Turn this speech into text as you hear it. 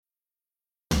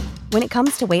When it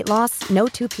comes to weight loss, no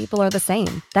two people are the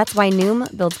same. That's why Noom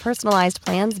builds personalized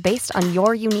plans based on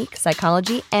your unique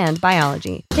psychology and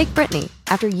biology. Take Brittany.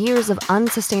 After years of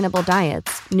unsustainable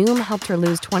diets, Noom helped her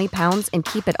lose 20 pounds and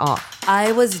keep it off.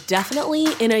 I was definitely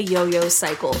in a yo-yo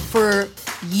cycle for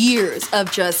years of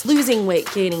just losing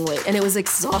weight, gaining weight, and it was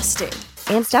exhausting.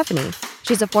 And Stephanie.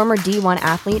 She's a former D1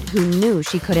 athlete who knew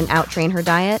she couldn't out-train her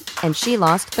diet, and she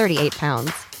lost 38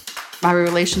 pounds. My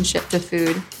relationship to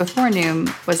food before Noom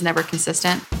was never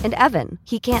consistent. And Evan,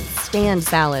 he can't stand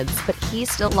salads, but he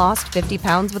still lost 50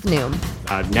 pounds with Noom.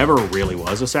 I never really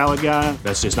was a salad guy.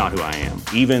 That's just not who I am.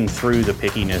 Even through the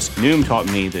pickiness, Noom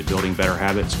taught me that building better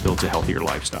habits builds a healthier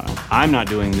lifestyle. I'm not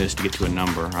doing this to get to a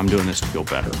number. I'm doing this to feel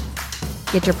better.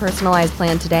 Get your personalized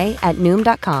plan today at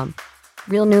Noom.com.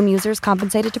 Real Noom users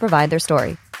compensated to provide their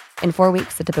story. In 4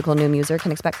 weeks, the typical Noom user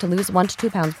can expect to lose 1 to 2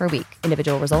 pounds per week.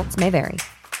 Individual results may vary.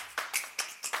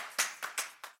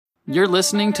 You're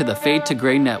listening to the Fade to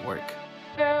Gray Network.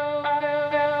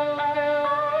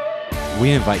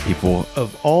 We invite people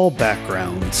of all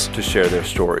backgrounds to share their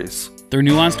stories. Through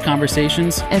nuanced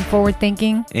conversations and forward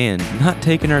thinking and not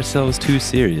taking ourselves too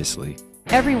seriously.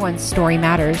 Everyone's story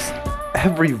matters.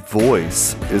 Every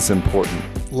voice is important.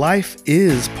 Life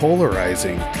is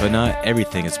polarizing, but not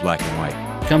everything is black and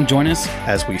white. Come join us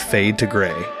as we fade to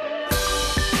gray.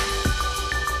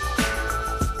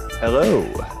 Hello,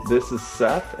 this is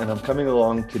Seth, and I'm coming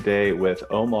along today with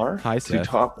Omar. Hi, Seth. To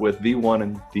talk with the one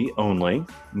and the only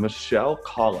Michelle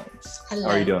Collins. Hello.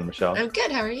 How are you doing, Michelle? I'm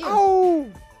good. How are you?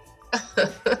 Oh.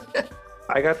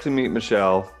 I got to meet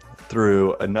Michelle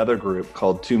through another group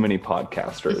called Too Many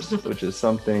Podcasters, which is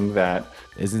something that...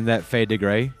 Isn't that Fade to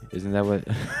Gray? Isn't that what...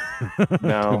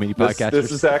 No, Too Many Podcasters?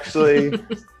 This is actually...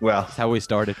 Well... That's how we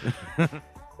started.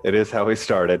 It is how we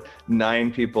started.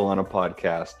 9 people on a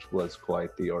podcast was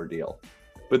quite the ordeal.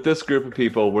 But this group of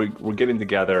people, we're getting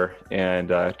together and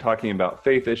talking about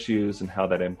faith issues and how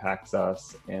that impacts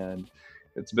us. And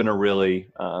it's been a really,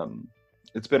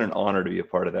 it's been an honor to be a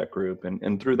part of that group.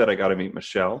 And through that, I got to meet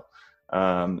Michelle,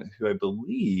 who I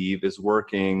believe is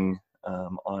working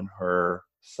on her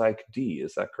Psych D.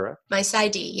 Is that correct? My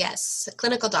Psych D, yes. A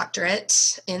clinical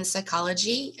doctorate in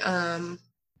psychology.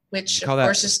 Which, of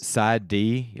course, is Side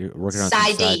D. You're working on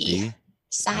Side D.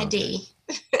 Side D.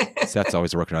 Seth's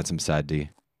always working on some Side D.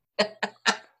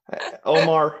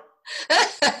 Omar.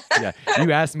 Yeah,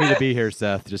 you asked me to be here,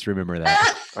 Seth. Just remember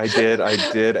that. I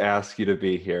did ask you to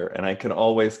be here, and I can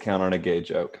always count on a gay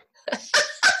joke.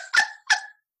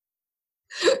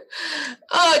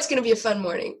 Oh, it's going to be a fun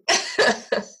morning.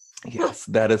 Yes,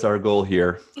 that is our goal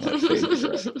here.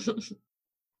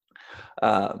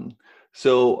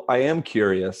 So I am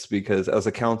curious because as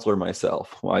a counselor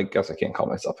myself, well, I guess I can't call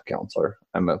myself a counselor.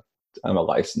 I'm a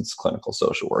licensed clinical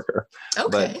social worker.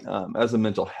 Okay. But as a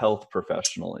mental health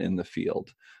professional in the field,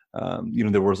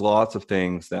 there was lots of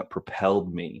things that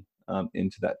propelled me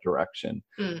into that direction.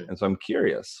 And so I'm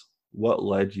curious, what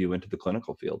led you into the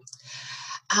clinical field?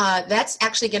 That's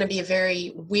actually going to be a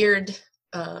very weird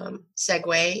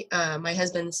segue. My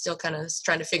husband's still kind of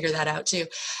trying to figure that out too.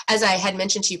 As I had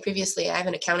mentioned to you previously, I have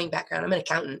an accounting background. I'm an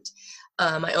accountant.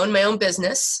 I own my own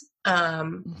business. I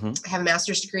have a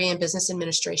master's degree in business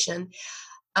administration.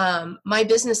 My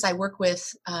business, I work with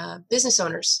business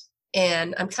owners,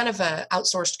 and I'm kind of a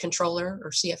outsourced controller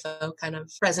or CFO kind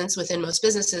of presence within most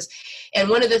businesses. And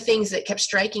one of the things that kept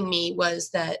striking me was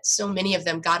that so many of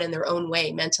them got in their own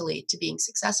way mentally to being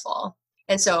successful.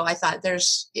 And so I thought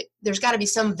there's got to be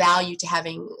some value to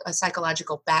having a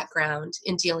psychological background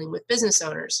in dealing with business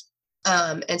owners.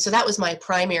 And so that was my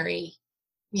primary,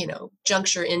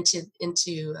 juncture into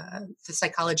the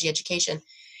psychology education.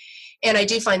 And I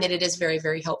do find that it is very,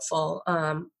 very helpful.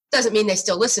 Doesn't mean they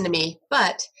still listen to me,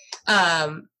 but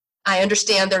I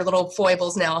understand their little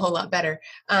foibles now a whole lot better.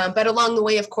 But along the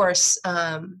way, of course,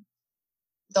 the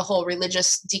whole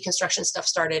religious deconstruction stuff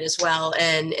started as well.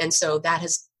 And so that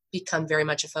has become very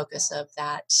much a focus of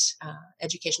that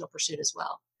educational pursuit as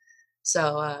well.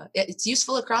 So it's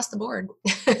useful across the board.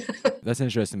 That's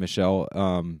interesting, Michelle.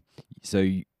 So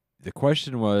the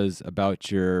question was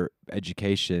about your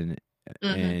education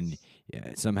and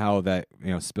somehow that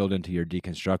spilled into your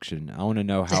deconstruction. I want to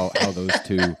know how those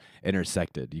two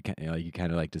intersected. You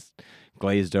kind of like just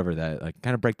glazed over that. Like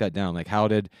kind of break that down. Like how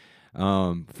did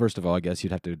first of all, I guess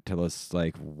you'd have to tell us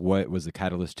like what was the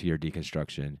catalyst to your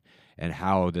deconstruction and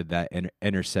how did that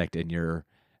intersect in your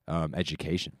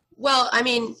education? Well, I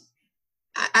mean,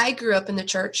 I grew up in the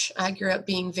church. I grew up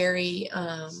being very,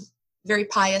 very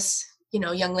pious,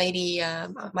 young lady.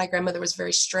 My grandmother was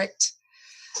very strict.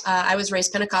 I was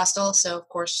raised Pentecostal. So of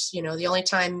course, the only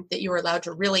time that you were allowed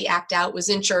to really act out was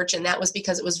in church. And that was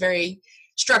because it was very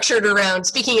structured around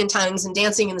speaking in tongues and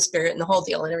dancing in the spirit and the whole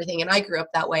deal and everything. And I grew up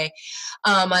that way.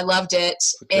 I loved it.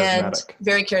 And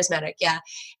very charismatic. Yeah.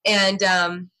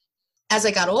 And as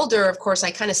I got older, of course,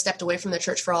 I kind of stepped away from the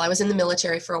church for a while. I was in the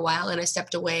military for a while, and I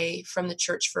stepped away from the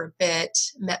church for a bit,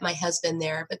 met my husband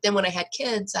there. But then when I had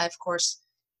kids, I, of course,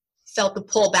 felt the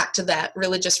pull back to that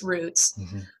religious roots.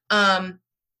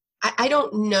 I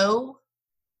don't know.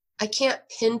 I can't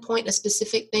pinpoint a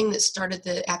specific thing that started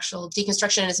the actual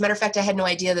deconstruction. And as a matter of fact, I had no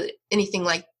idea that anything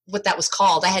like what that was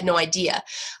called. I had no idea.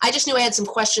 I just knew I had some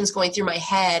questions going through my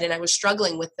head, and I was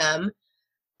struggling with them.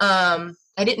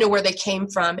 I didn't know where they came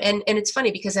from. And it's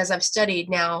funny because as I've studied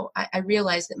now, I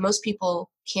realize that most people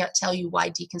can't tell you why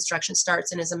deconstruction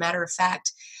starts. And as a matter of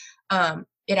fact,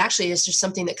 it actually is just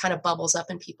something that kind of bubbles up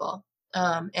in people.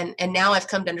 And now I've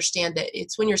come to understand that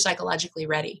it's when you're psychologically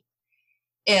ready.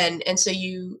 And so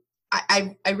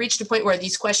I reached a point where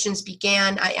these questions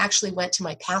began. I actually went to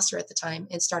my pastor at the time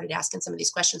and started asking some of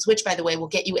these questions, which, by the way, will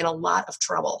get you in a lot of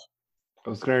trouble. I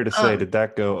was going to say, did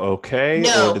that go okay,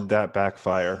 no, or did that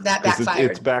backfire? That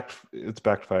backfired. It's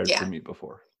backfired for me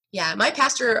before. Yeah, my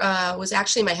pastor was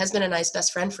actually my husband and I's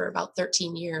best friend for about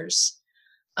 13 years.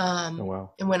 Oh,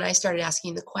 wow. And when I started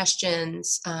asking the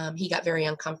questions, he got very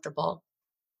uncomfortable.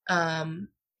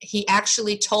 He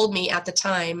actually told me at the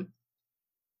time,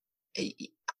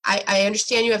 I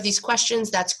understand you have these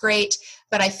questions. That's great.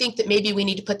 But I think that maybe we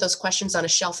need to put those questions on a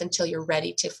shelf until you're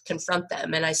ready to confront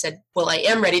them. And I said, well, I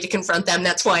am ready to confront them.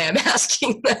 That's why I'm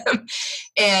asking them.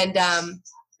 And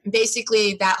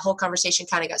basically that whole conversation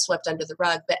kind of got swept under the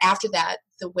rug. But after that,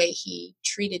 the way he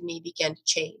treated me began to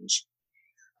change.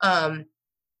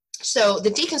 So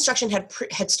the deconstruction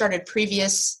had started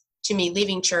previous to me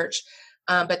leaving church.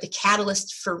 But the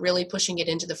catalyst for really pushing it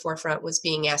into the forefront was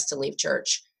being asked to leave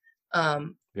church.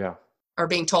 Or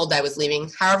being told I was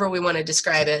leaving, however we want to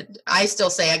describe it. I still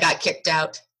say I got kicked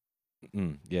out.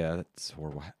 Yeah, that's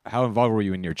horrible. How involved were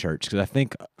you in your church? Because I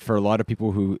think for a lot of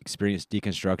people who experience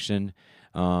deconstruction,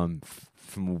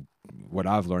 from what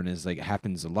I've learned, is like it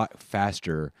happens a lot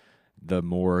faster the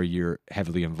more you're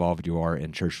heavily involved you are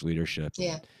in church leadership.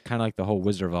 Yeah. Kind of like the whole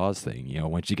Wizard of Oz thing. You know,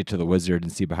 once you get to the wizard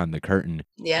and see behind the curtain,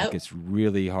 like it's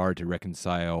really hard to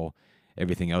reconcile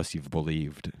everything else you've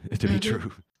believed to be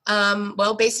true.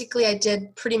 Well, basically, I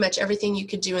did pretty much everything you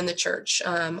could do in the church.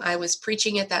 I was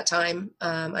preaching at that time.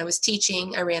 I was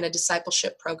teaching. I ran a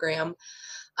discipleship program.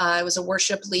 I was a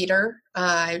worship leader.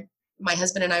 My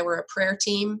husband and I were a prayer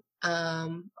team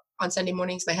on Sunday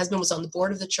mornings. My husband was on the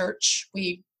board of the church.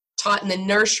 We taught in the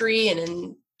nursery and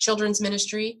in children's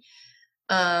ministry.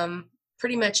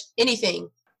 Pretty much anything.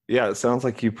 Yeah, it sounds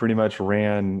like you pretty much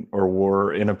ran or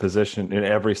were in a position, in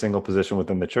every single position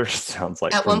within the church, it sounds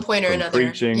like. At one point or another.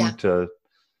 Preaching to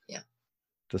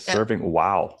serving.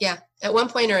 Wow. Yeah, at one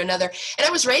point or another. And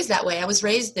I was raised that way. I was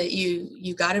raised that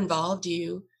you got involved,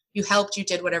 you helped, you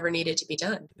did whatever needed to be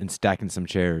done. And stacking some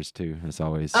chairs, too, as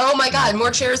always. Oh, my God,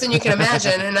 more chairs than you can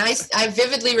imagine. And I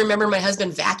vividly remember my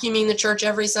husband vacuuming the church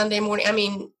every Sunday morning. I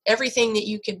mean, everything that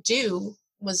you could do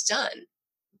was done.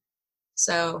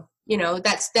 So... You know,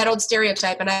 that's that old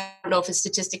stereotype, and I don't know if it's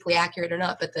statistically accurate or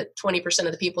not, but that 20%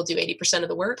 of the people do 80% of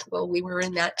the work. Well, we were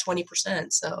in that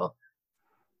 20%, so.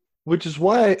 Which is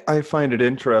why I find it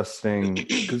interesting,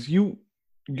 because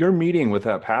your meeting with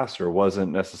that pastor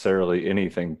wasn't necessarily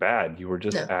anything bad. You were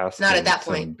just asking not at that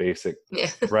point. Basic,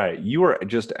 right. You were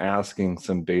just asking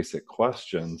some basic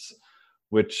questions,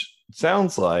 which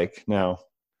sounds like now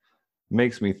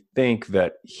makes me think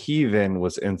that he then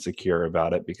was insecure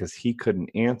about it because he couldn't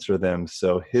answer them.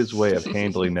 So his way of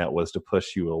handling that was to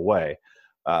push you away.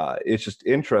 It's just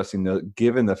interesting, though,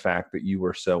 given the fact that you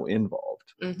were so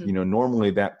involved. Mm-hmm. You know,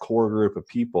 normally that core group of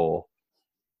people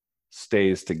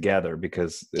stays together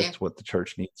because it's what the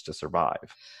church needs to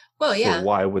survive. Well, yeah. So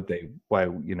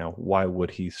why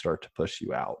would he start to push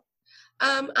you out?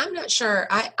 I'm not sure.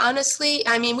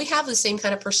 I mean, we have the same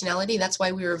kind of personality. That's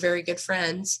why we were very good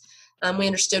friends. We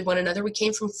understood one another. We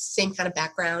came from the same kind of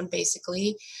background,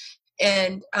 basically.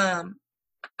 And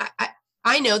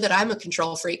I know that I'm a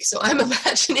control freak, so I'm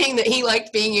imagining that he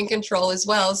liked being in control as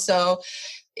well. So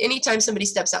anytime somebody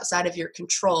steps outside of your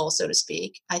control, so to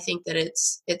speak, I think that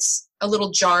it's a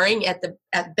little jarring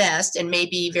at best and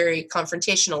maybe very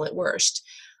confrontational at worst.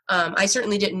 I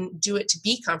certainly didn't do it to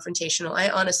be confrontational. I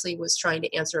honestly was trying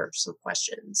to answer some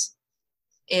questions.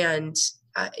 And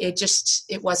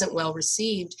it wasn't well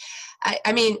received.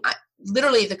 I mean,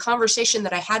 literally the conversation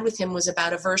that I had with him was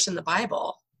about a verse in the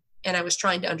Bible, and I was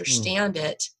trying to understand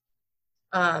it.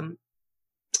 And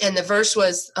the verse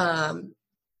was,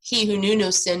 he who knew no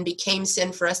sin became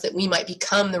sin for us that we might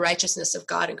become the righteousness of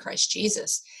God in Christ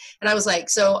Jesus. And I was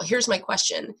like, so here's my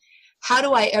question. how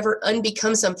do I ever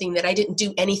unbecome something that I didn't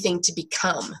do anything to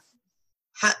become?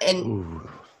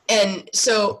 And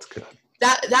so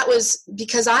that was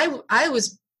because I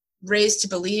was raised to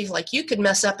believe like you could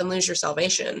mess up and lose your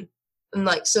salvation. And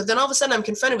like, so then all of a sudden I'm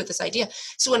confronted with this idea.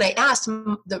 So when I asked,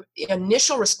 the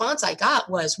initial response I got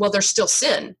was, well, there's still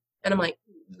sin. And I'm like,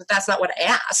 but that's not what I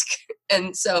ask.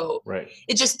 And so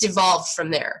it just devolved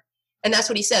from there. And that's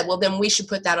what he said. Well, then we should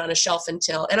put that on a shelf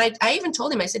until, and I even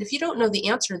told him, I said, if you don't know the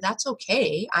answer, that's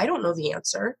okay. I don't know the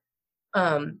answer.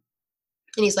 And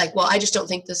he's like, well, I just don't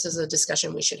think this is a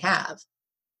discussion we should have.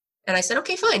 And I said,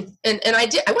 okay, fine. And I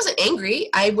did. I wasn't angry.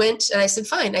 I went and I said,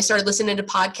 fine. I started listening to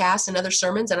podcasts and other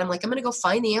sermons. And I'm like, I'm going to go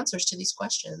find the answers to these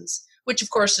questions, which of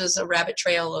course is a rabbit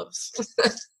trail of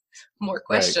more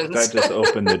questions. That just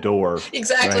opened the door.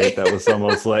 Exactly. Right? That was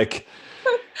almost like,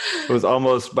 it was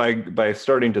almost by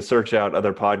starting to search out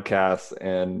other podcasts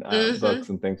and books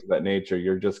and things of that nature,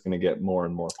 you're just going to get more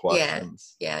and more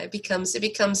questions. Yeah. It becomes a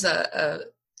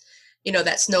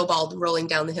that snowball rolling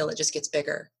down the hill. It just gets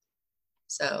bigger.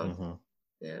 So,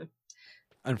 yeah.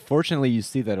 Unfortunately, you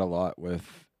see that a lot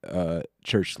with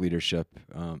church leadership.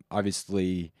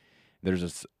 Obviously,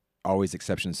 there's always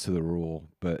exceptions to the rule,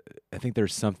 but I think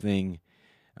there's something,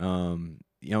 and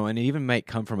it even might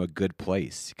come from a good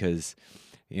place because,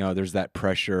 there's that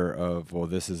pressure of, well,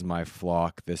 this is my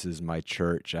flock, this is my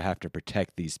church, I have to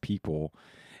protect these people.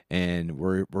 And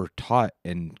we're taught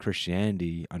in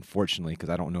Christianity, unfortunately, because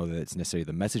I don't know that it's necessarily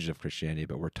the message of Christianity,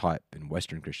 but we're taught in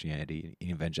Western Christianity,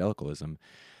 evangelicalism,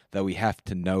 that we have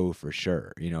to know for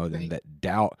sure, that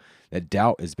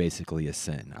doubt is basically a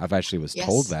sin. I've actually was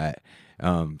told that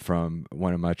from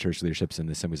one of my church leaderships in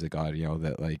the Assemblies of God,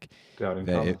 that like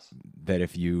that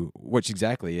if you, which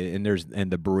exactly, and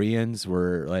the Bereans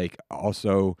were like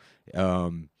also.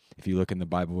 If you look in the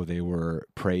Bible, they were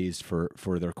praised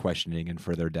for their questioning and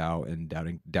for their doubt, and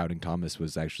doubting Thomas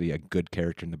was actually a good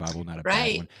character in the Bible, not a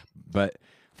bad one. But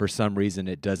for some reason,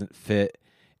 it doesn't fit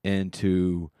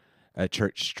into a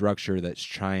church structure that's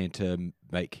trying to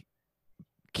like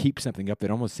keep something up. That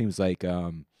almost seems like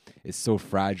it's so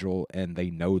fragile, and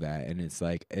they know that, and it's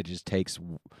like it just takes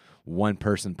one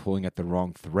person pulling at the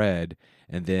wrong thread,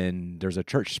 and then there's a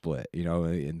church split, and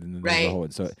then there's a whole,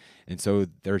 and so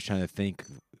they're trying to think.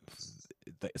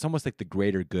 It's almost like the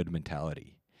greater good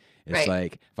mentality. It's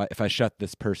like if I shut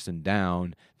this person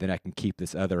down, then I can keep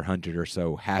this other 100 or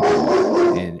so happy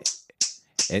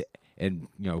and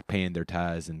paying their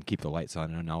tithes and keep the lights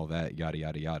on and all that, yada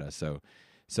yada yada. So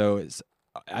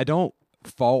I don't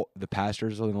fault the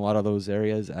pastors in a lot of those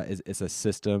areas. It's a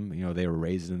system. They were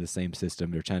raised in the same system.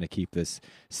 They're trying to keep this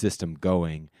system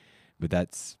going, but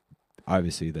that's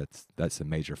obviously that's a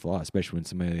major flaw, especially when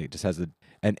somebody just has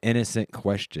an innocent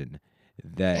question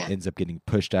that ends up getting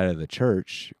pushed out of the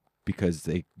church because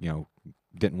they,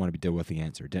 didn't want to deal with the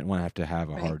answer, didn't want to have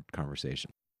a hard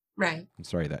conversation. Right. I'm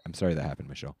sorry that happened,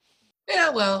 Michelle. Yeah,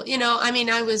 well,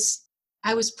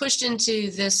 I was pushed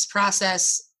into this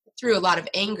process through a lot of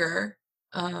anger,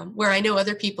 where I know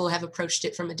other people have approached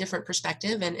it from a different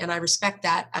perspective, and I respect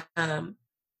that.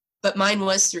 But mine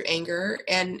was through anger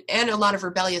and a lot of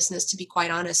rebelliousness, to be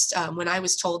quite honest. When I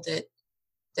was told that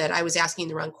I was asking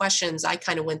the wrong questions, I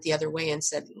kind of went the other way and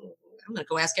said, I'm going to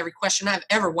go ask every question I've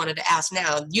ever wanted to ask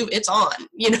now. It's on,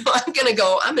 I'm going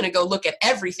to go look at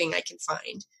everything I can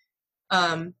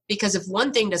find. Because if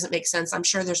one thing doesn't make sense, I'm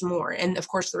sure there's more. And of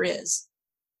course there is,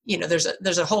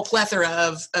 there's a whole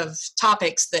plethora of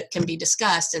topics that can be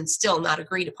discussed and still not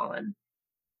agreed upon.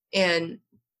 And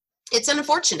it's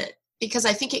unfortunate because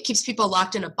I think it keeps people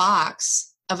locked in a box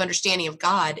of understanding of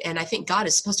God, and I think God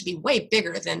is supposed to be way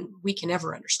bigger than we can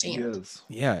ever understand.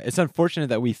 Yeah, it's unfortunate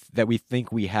that we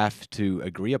think we have to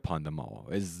agree upon them all.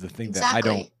 Is the thing that I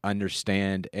don't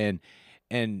understand, and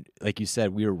like you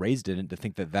said, we were raised in it to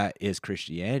think that is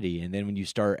Christianity, and then when you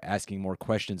start asking more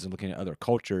questions and looking at other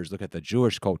cultures, look at the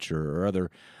Jewish culture or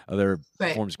other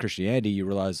forms of Christianity, you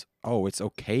realize, oh, it's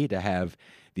okay to have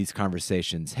these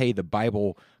conversations. Hey, the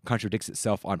Bible contradicts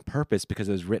itself on purpose because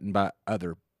it was written by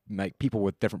other people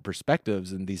with different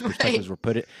perspectives, and these perspectives were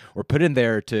put in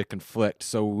there to conflict.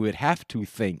 So we would have to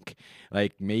think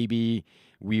like maybe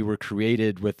we were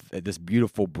created with this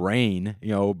beautiful brain,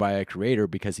 by a creator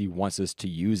because he wants us to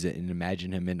use it and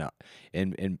imagine him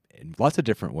in lots of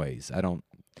different ways.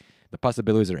 The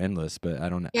possibilities are endless, but I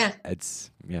don't know. Yeah.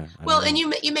 Well, and you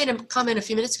made a comment a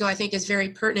few minutes ago, I think is very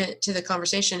pertinent to the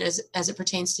conversation as it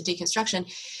pertains to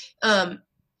deconstruction.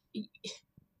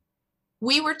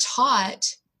 We were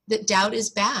taught that doubt is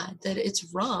bad, that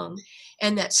it's wrong,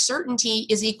 and that certainty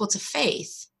is equal to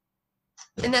faith.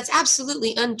 And that's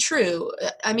absolutely untrue.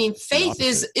 I mean, faith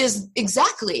is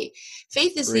exactly.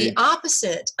 Faith is the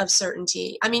opposite of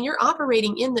certainty. I mean, you're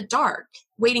operating in the dark,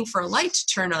 waiting for a light to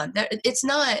turn on. It's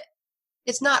not,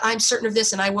 I'm certain of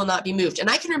this and I will not be moved. And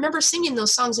I can remember singing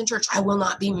those songs in church, I will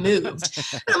not be moved.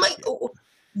 And I'm like,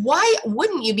 why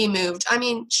wouldn't you be moved? I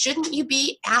mean, shouldn't you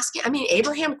be asking? I mean,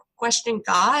 Abraham questioned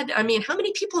God. I mean, how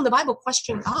many people in the Bible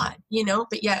question God,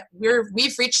 but yet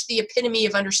we've reached the epitome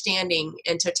of understanding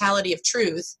and totality of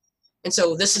truth. And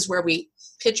so this is where we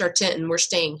pitch our tent and we're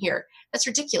staying here. That's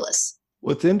ridiculous.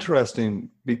 What's interesting,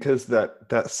 because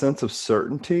that sense of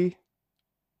certainty,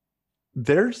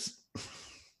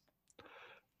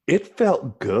 it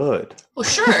felt good. Well,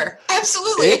 sure.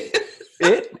 Absolutely.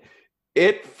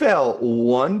 It felt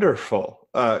wonderful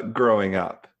growing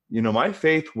up. My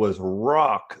faith was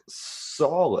rock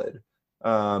solid.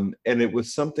 And it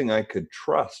was something I could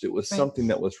trust. It was something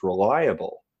that was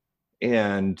reliable.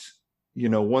 And,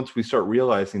 once we start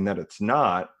realizing that it's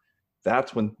not,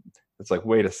 that's when it's like,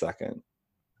 wait a second.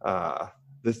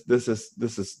 This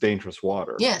is dangerous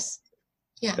water. Yes.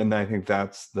 Yeah. And I think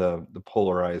that's the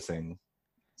polarizing.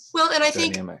 Well, and I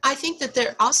dynamic. think that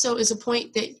there also is a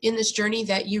point that in this journey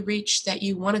that you reach that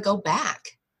you want to go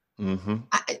back. Mm-hmm.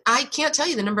 I can't tell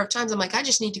you the number of times I'm like, I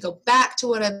just need to go back to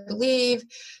what I believe,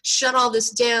 shut all this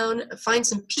down, find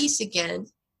some peace again.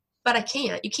 But I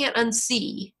can't. You can't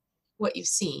unsee what you've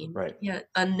seen. Right. You can't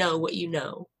unknow what you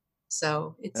know.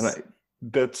 So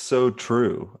that's so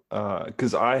true.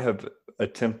 Because I have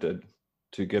attempted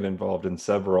to get involved in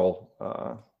several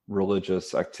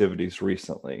religious activities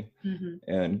recently,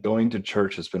 and going to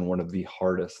church has been one of the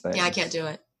hardest things. Yeah, I can't do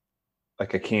it.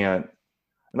 Like I can't.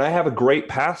 And I have a great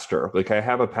pastor. Like I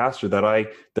have a pastor that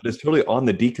is totally on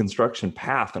the deconstruction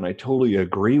path, and I totally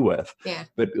agree with. Yeah.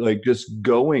 But like just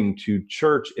going to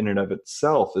church in and of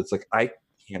itself, it's like I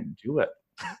can't do it.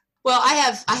 Well, I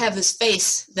have this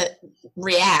face that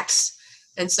reacts,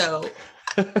 and so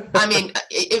I mean,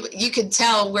 you could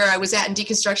tell where I was at in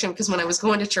deconstruction, because when I was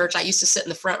going to church, I used to sit in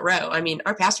the front row. I mean,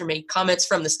 our pastor made comments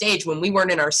from the stage when we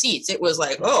weren't in our seats. It was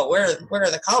like, oh, where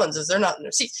are the Collinses? They're not in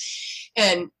their seats.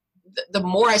 And the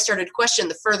more I started to question,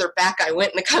 the further back I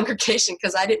went in the congregation,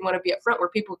 because I didn't want to be up front where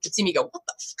people could see me go, what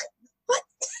the fuck? What?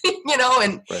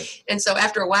 And right. And so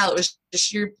after a while, it was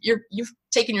just you've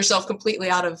taken yourself completely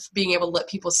out of being able to let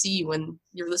people see you when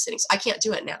you're listening. So I can't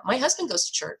do it now. My husband goes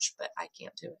to church, but I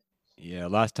can't do it. Yeah,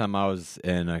 last time I was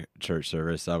in a church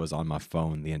service, I was on my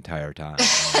phone the entire time.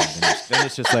 Then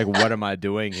it's just like, what am I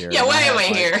doing here? Yeah, why am I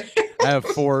here? I have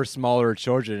 4 smaller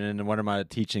children, and what am I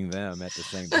teaching them at the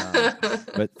same time?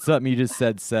 But something you just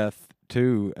said, Seth,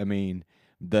 too, I mean,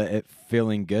 it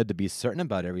feeling good to be certain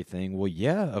about everything. Well,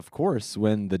 yeah, of course,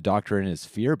 when the doctrine is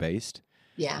fear-based,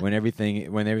 when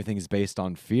everything's based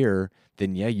on fear,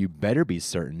 then yeah, you better be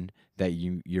certain that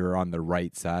you're on the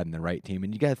right side and the right team.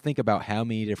 And you got to think about how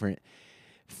many different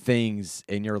things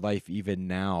in your life, even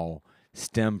now,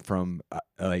 stem from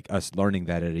like us learning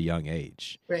that at a young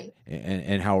age, right?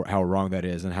 And how wrong that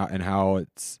is, and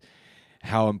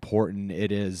how important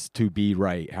it is to be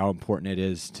right, how important it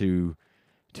is to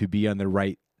be on the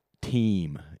right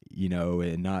team,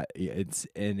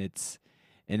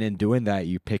 and in doing that,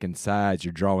 you picking sides,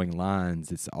 you're drawing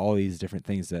lines. It's all these different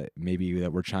things that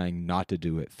we're trying not to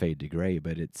do at Fade to Gray,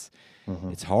 but it's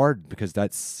hard because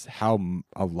that's how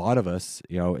a lot of us,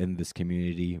 in this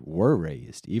community were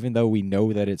raised. Even though we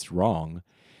know that it's wrong,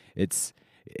 it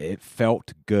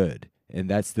felt good, and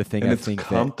that's the thing. And I it's think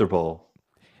comfortable.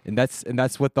 And that's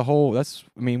what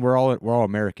we're all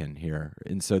American here.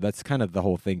 And so that's kind of the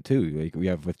whole thing too. Like we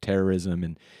have with terrorism,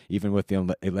 and even with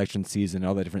the election season,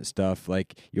 all that different stuff,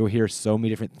 like you'll hear so many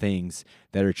different things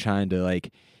that are trying to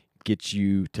like get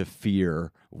you to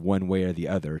fear one way or the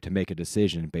other, to make a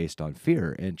decision based on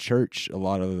fear. And church, a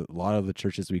lot of the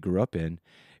churches we grew up in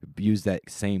use that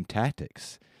same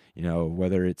tactics.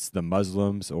 Whether it's the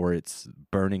Muslims or it's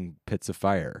burning pits of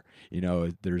fire,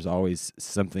 there's always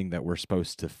something that we're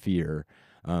supposed to fear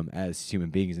as human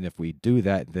beings. And if we do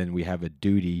that, then we have a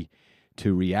duty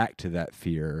to react to that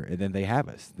fear. And then they have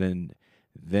us. Then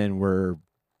we're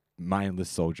mindless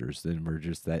soldiers. Then we're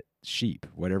just that sheep,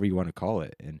 whatever you want to call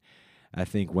it. And I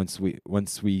think once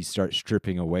we start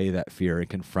stripping away that fear and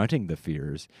confronting the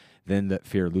fears, then that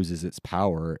fear loses its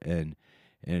power. And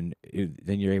then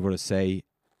you're able to say,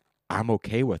 I'm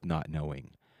okay with not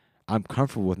knowing. I'm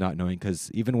comfortable with not knowing, because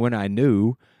even when I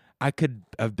knew, I could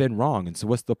have been wrong. And so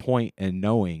what's the point in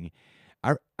knowing?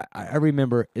 I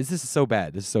remember, this is so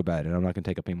bad, and I'm not going to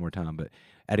take up any more time, but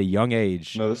at a young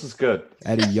age. No, this is good.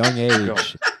 At a young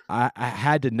age, I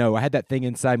had to know. I had that thing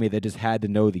inside me that just had to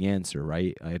know the answer,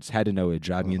 right? I just had to know. It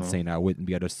drive me insane. I wouldn't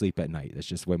be able to sleep at night. That's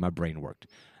just the way my brain worked.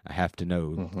 I have to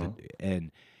know.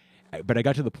 But I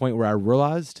got to the point where I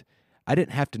realized I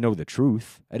didn't have to know the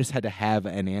truth. I just had to have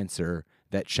an answer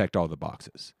that checked all the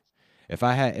boxes. If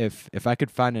I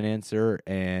could find an answer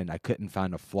and I couldn't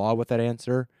find a flaw with that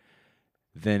answer,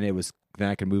 then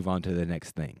I could move on to the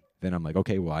next thing. Then I'm like,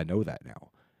 okay, well, I know that now.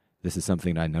 This is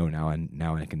something I know now, and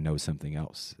now I can know something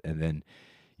else. And then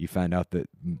you find out that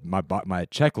my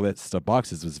checklist of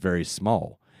boxes was very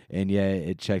small, and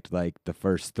it checked like the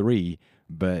first 3,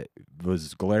 but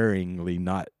was glaringly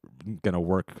not going to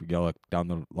work down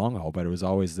the long haul. But it was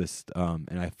always this,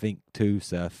 and I think too,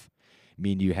 Seth,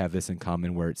 me and you have this in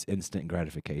common where it's instant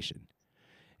gratification.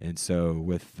 And so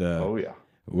with the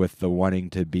wanting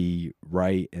to be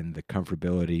right and the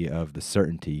comfortability of the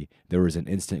certainty, there was an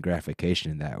instant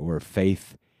gratification in that, where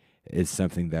faith is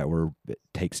something that it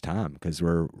takes time, because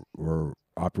we're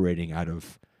operating out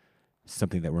of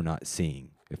something that we're not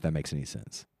seeing, if that makes any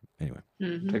sense. Anyway.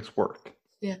 It takes work.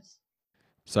 Yes.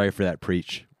 Sorry for that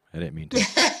preach. I didn't mean to.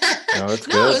 No, it's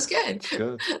good. No, it was good. It's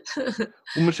good.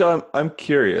 Well, Michelle, I'm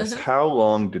curious, how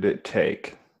long did it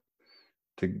take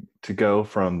to go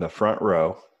from the front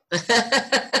row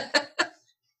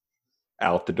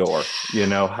out the door?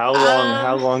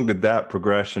 How long did that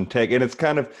progression take? And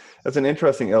that's an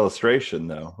interesting illustration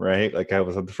though, right? Like I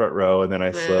was at the front row and then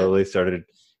I slowly started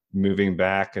moving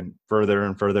back and further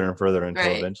and further and further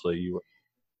until eventually you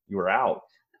were out.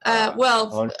 How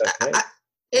long did that take?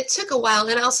 It took a while,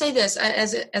 and I'll say this,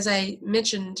 as I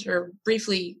mentioned or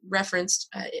briefly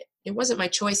referenced, it wasn't my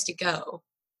choice to go.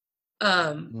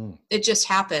 It just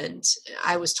happened.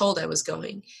 I was told I was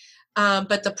going.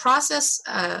 But the process,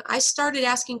 I started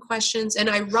asking questions, and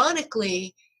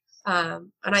ironically,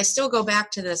 and I still go back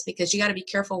to this because you got to be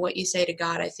careful what you say to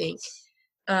God, I think.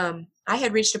 I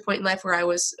had reached a point in life where I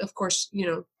was, of course,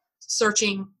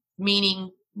 searching meaning.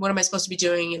 What am I supposed to be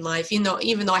doing in life? Even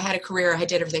though I had a career, I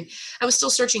did everything. I was still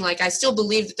searching. Like I still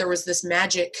believed that there was this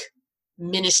magic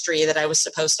ministry that I was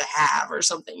supposed to have or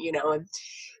something,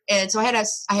 And so I had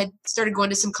started going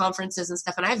to some conferences and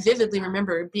stuff. And I vividly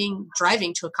remember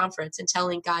driving to a conference and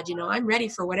telling God, I'm ready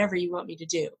for whatever you want me to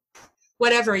do,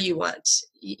 whatever you want,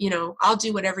 I'll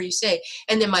do whatever you say.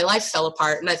 And then my life fell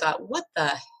apart and I thought, what the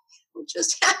hell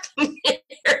just happened here?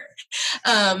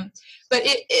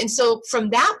 And so from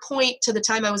that point to the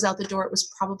time I was out the door, it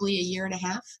was probably a year and a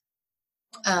half.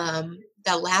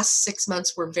 The last 6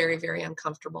 months were very, very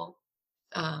uncomfortable.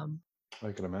 I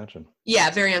can imagine.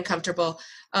 Yeah, very uncomfortable.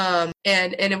 And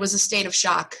it was a state of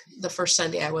shock the first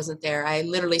Sunday I wasn't there. I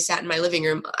literally sat in my living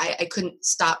room. I couldn't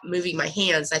stop moving my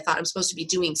hands. I thought I'm supposed to be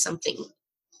doing something,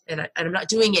 and I'm not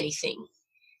doing anything.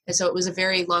 And so it was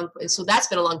so that's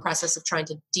been a long process of trying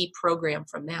to deprogram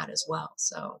from that as well.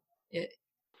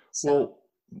 Well,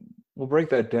 we'll break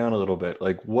that down a little bit.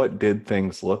 Like, what did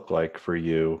things look like for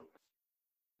you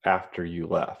after you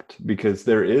left? Because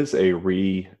there is a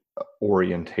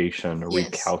reorientation, a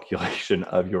recalculation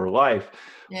of your life,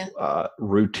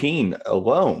 routine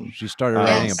alone. She started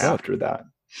writing a book after that.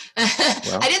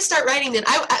 I didn't start writing then.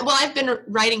 I've been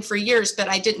writing for years, but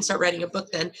I didn't start writing a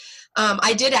book then.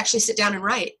 I did actually sit down and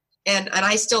write, and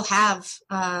I still have.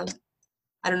 I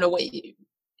don't know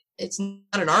it's not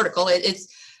an article.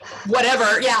 It's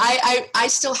whatever. Yeah, I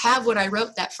still have what I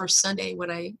wrote that first Sunday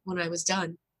when I was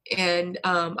done, and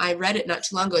I read it not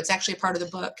too long ago. It's actually a part of the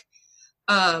book.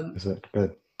 Is it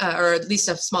good? Or at least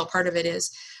a small part of it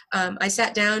is. I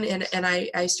sat down and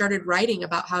I started writing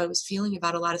about how I was feeling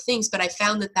about a lot of things, but I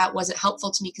found that wasn't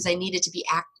helpful to me because I needed to be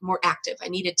more active. I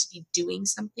needed to be doing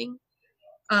something.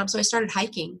 So I started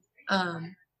hiking,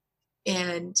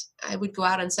 and I would go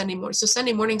out on Sunday morning. So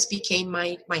Sunday mornings became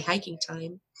my hiking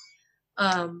time.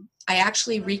 I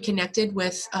actually reconnected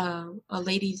with a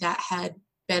lady that had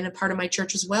been a part of my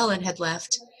church as well and had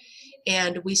left.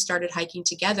 And we started hiking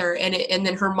together, and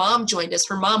then her mom joined us.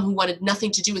 Her mom, who wanted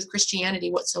nothing to do with Christianity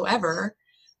whatsoever,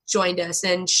 joined us,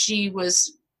 and she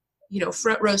was,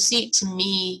 front row seat to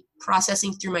me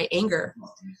processing through my anger,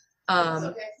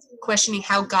 questioning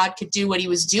how God could do what He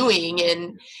was doing,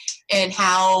 and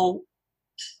how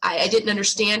I didn't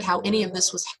understand how any of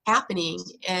this was happening.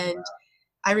 And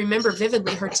I remember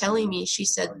vividly her telling me, she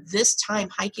said, "This time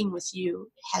hiking with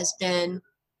you has been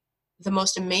the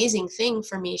most amazing thing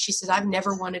for me." She said, "I've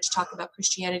never wanted to talk about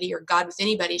Christianity or God with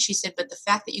anybody." She said, "But the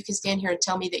fact that you can stand here and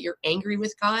tell me that you're angry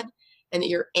with God and that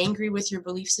you're angry with your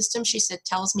belief system," she said,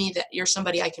 "tells me that you're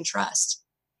somebody I can trust."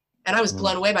 And I was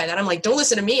blown away by that. I'm like, don't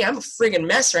listen to me. I'm a friggin'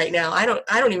 mess right now. I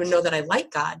don't even know that I like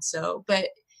God. So, but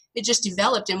it just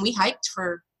developed, and we hiked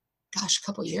for, a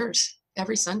couple of years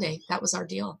every Sunday. That was our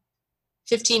deal.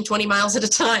 15, 20 miles at a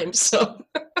time. So,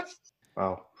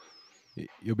 Wow.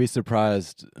 You'll be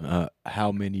surprised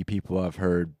how many people I've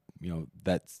heard,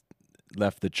 that's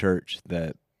left the church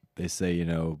that they say,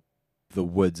 the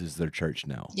woods is their church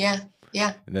now. yeah.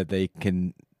 And that they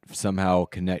can somehow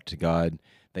connect to God.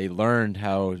 They learned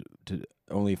how to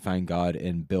only find God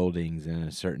in buildings in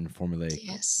a certain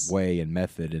formulaic way and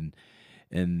method.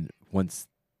 And once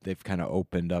they've kind of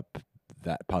opened up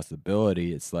that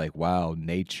possibility, it's like, wow,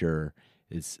 nature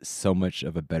is so much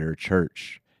of a better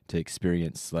church to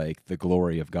experience like the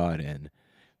glory of God in.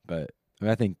 But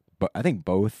I think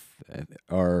both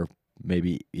are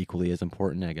maybe equally as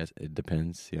important. I guess it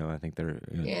depends. I think they're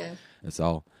that's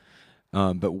all.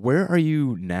 But where are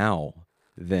you now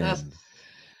then?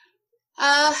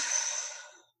 I'm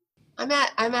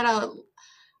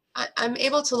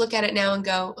able to look at it now and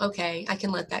go, okay, I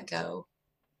can let that go.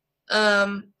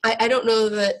 I don't know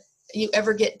that you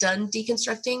ever get done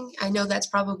deconstructing. I know that's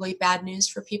probably bad news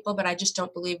for people, but I just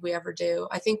don't believe we ever do.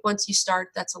 I think once you start,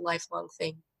 that's a lifelong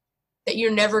thing. That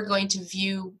you're never going to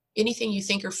view anything you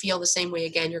think or feel the same way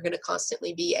again. You're going to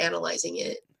constantly be analyzing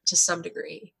it to some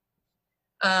degree.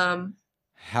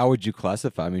 How would you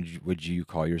classify? I mean, would you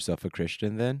call yourself a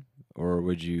Christian then? Or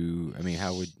would you,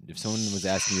 if someone was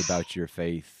asking you about your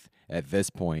faith at this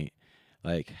point,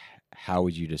 like, how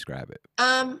would you describe it?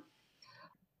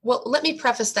 Well, let me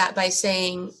preface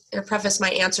my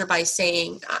answer by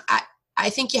saying, I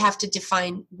think you have to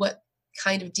define what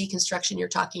kind of deconstruction you're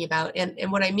talking about.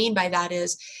 And what I mean by that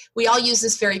is we all use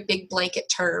this very big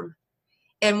blanket term.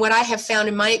 And what I have found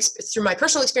through my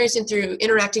personal experience and through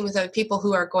interacting with other people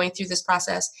who are going through this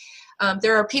process,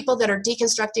 there are people that are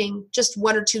deconstructing just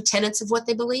one or two tenets of what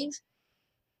they believe.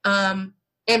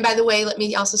 And by the way, let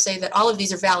me also say that all of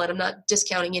these are valid. I'm not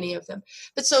discounting any of them.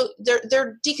 But so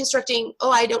they're deconstructing,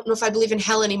 I don't know if I believe in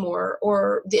hell anymore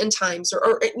or the end times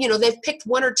or they've picked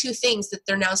one or two things that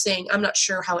they're now saying, I'm not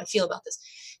sure how I feel about this.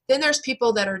 Then there's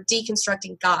people that are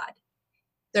deconstructing God.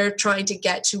 They're trying to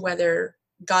get to whether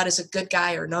God is a good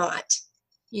guy or not,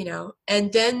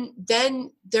 and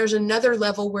then there's another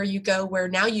level where you go where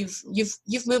now you've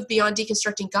moved beyond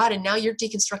deconstructing God and now you're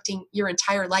deconstructing your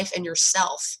entire life and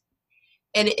yourself.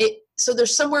 And so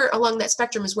there's somewhere along that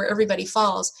spectrum is where everybody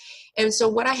falls. And so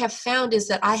what I have found is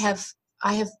that I've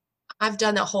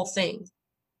done that whole thing.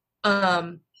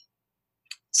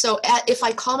 So if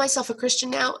I call myself a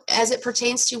Christian now, as it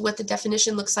pertains to what the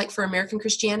definition looks like for American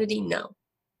Christianity, no,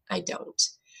 I don't.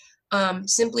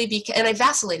 Simply because, and I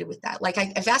vacillated with that. Like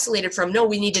I vacillated from, no,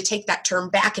 we need to take that term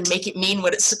back and make it mean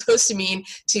what it's supposed to mean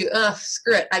to,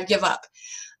 screw it, I give up.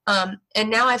 And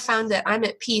now I found that I'm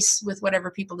at peace with whatever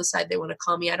people decide they want to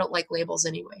call me. I don't like labels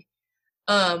anyway.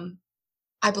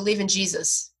 I believe in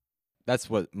Jesus. That's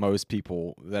what most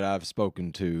people that I've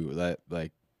spoken to that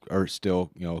like are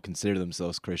still, consider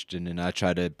themselves Christian. And I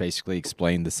try to basically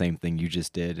explain the same thing you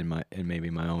just did in maybe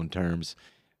my own terms.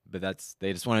 But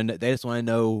they just want to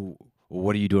know,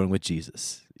 what are you doing with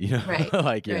Jesus? Right.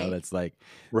 Like, right. That's like,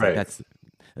 right. That's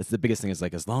the biggest thing is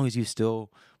like, as long as you still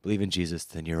believe in Jesus,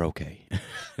 then you're okay.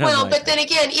 Well, but then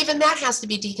again, even that has to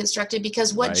be deconstructed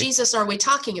because what Jesus are we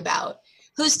talking about?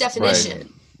 Whose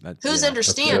definition? Right. Whose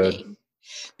understanding?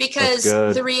 Because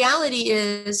the reality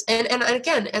is, and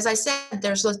again, as I said,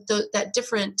 there's that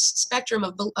different spectrum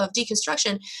of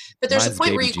deconstruction, but there's a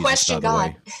point where you question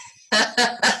God.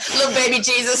 Little baby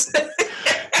Jesus.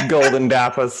 Golden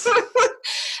Dappas.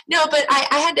 No, but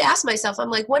I had to ask myself, I'm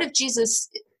like, what if Jesus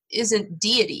isn't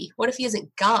deity? What if he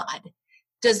isn't God?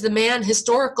 Does the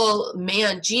historical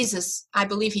man, Jesus, I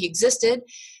believe he existed,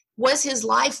 was his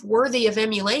life worthy of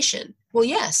emulation? Well,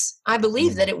 yes, I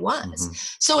believe that it was. Mm-hmm.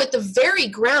 So at the very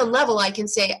ground level, I can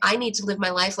say, I need to live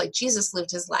my life like Jesus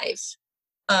lived his life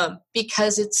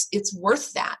because it's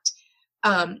worth that.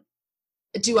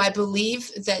 Do I believe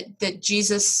that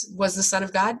Jesus was the Son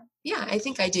of God? Yeah, I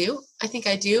think I do.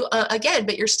 Again,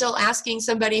 but you're still asking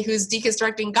somebody who's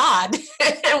deconstructing God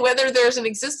whether there's an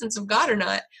existence of God or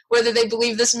not, whether they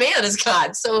believe this man is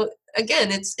God. So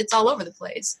again, it's all over the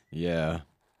place. Yeah.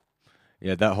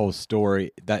 Yeah, that whole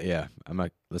story,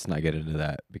 let's not get into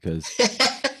that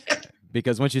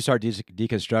because once you start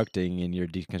deconstructing and you're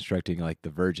deconstructing like the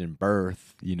virgin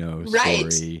birth,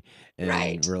 story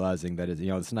and realizing that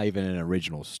it's not even an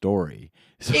original story.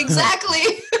 So,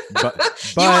 exactly. But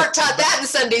you weren't taught that in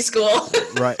Sunday school.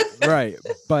 Right.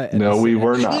 But no, we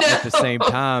were not. No. At the same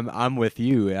time, I'm with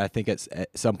you. I think at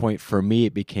some point for me,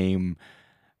 it became,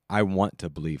 I want to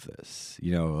believe this.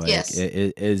 Yes.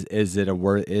 Is it a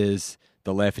word? Is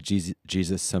the life of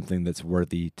Jesus something that's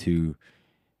worthy to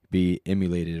be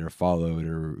emulated or followed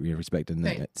or respected. And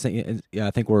Right. yeah,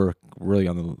 I think we're really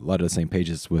on a lot of the same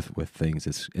pages with things.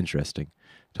 It's interesting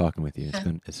talking with you.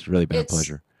 It's really been a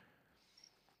pleasure.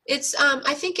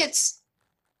 I think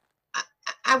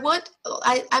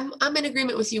I'm in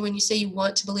agreement with you when you say you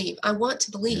want to believe. I want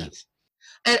to believe.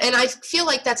 Yeah. And I feel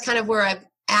like that's kind of where I'm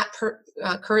at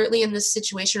currently in this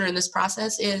situation or in this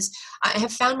process is I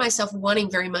have found myself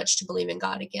wanting very much to believe in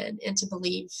God again and to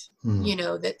believe,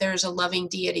 that there's a loving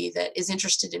deity that is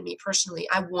interested in me personally.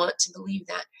 I want to believe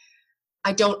that.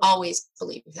 I don't always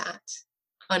believe that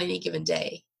on any given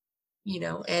day,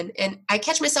 and I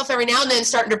catch myself every now and then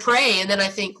starting to pray. And then I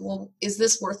think, well, is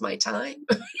this worth my time?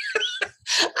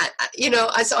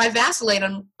 So I vacillate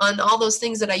on all those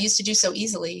things that I used to do so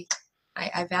easily.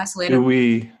 I vacillate.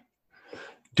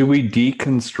 Do we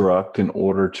deconstruct in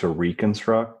order to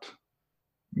reconstruct?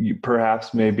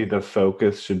 Perhaps maybe the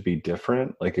focus should be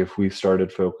different. Like if we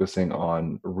started focusing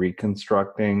on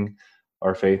reconstructing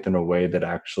our faith in a way that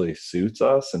actually suits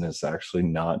us and is actually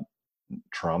not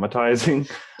traumatizing,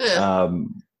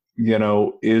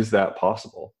 is that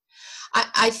possible?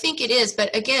 I think it is,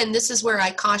 but again, this is where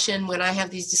I caution when I have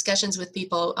these discussions with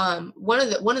people. One of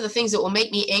the things that will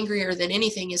make me angrier than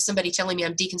anything is somebody telling me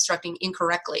I'm deconstructing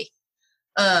incorrectly.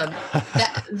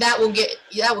 That will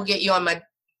get you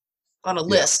on a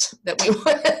list that we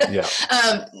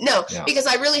want. Because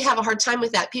I really have a hard time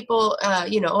with that. People,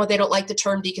 they don't like the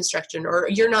term deconstruction or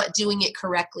you're not doing it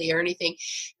correctly or anything.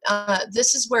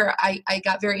 This is where I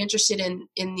got very interested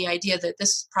in the idea that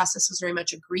this process was very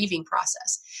much a grieving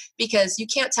process because you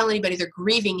can't tell anybody they're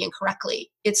grieving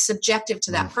incorrectly. It's subjective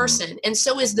to that person. And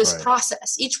so is this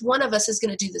process. Each one of us is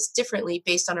going to do this differently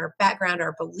based on our background,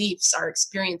 our beliefs, our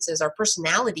experiences, our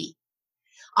personality.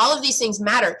 All of these things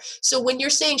matter. So when you're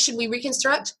saying, should we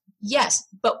reconstruct? Yes.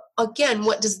 But again,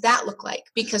 what does that look like?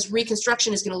 Because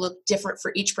reconstruction is going to look different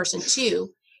for each person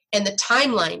too. And the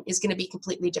timeline is going to be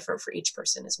completely different for each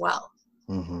person as well.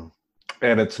 Mm-hmm.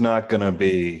 And it's not going to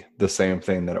be the same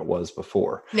thing that it was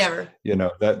before. Never.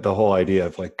 That the whole idea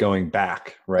of like going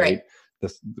back, right?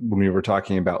 When we were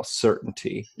talking about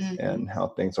certainty and how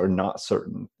things are not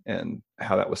certain and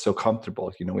how that was so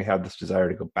comfortable, we have this desire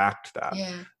to go back to that.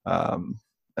 Yeah.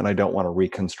 And I don't want to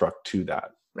reconstruct to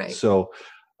that. Right. So,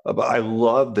 but I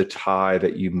love the tie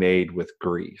that you made with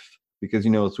grief because,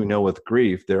 as we know with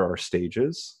grief, there are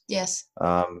stages. Yes.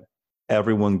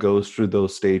 Everyone goes through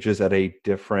those stages at a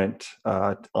different,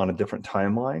 on a different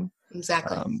timeline.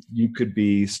 Exactly. You could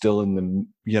be still in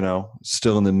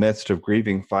the midst of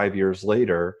grieving 5 years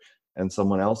later, and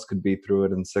someone else could be through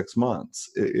it in 6 months.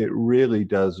 It really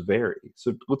does vary.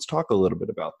 So let's talk a little bit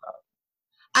about that.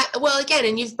 Again,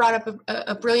 and you've brought up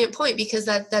a brilliant point because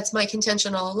that's my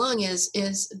contention all along is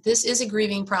this is a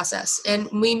grieving process, and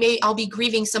I'll be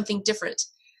grieving something different.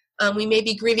 We may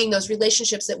be grieving those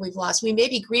relationships that we've lost. We may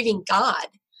be grieving God.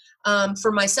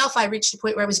 For myself, I reached a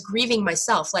point where I was grieving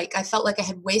myself. Like I felt like I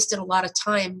had wasted a lot of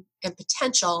time and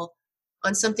potential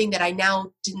on something that I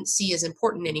now didn't see as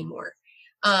important anymore.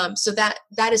 So that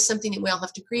is something that we all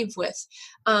have to grieve with.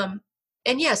 And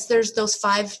yes, there's those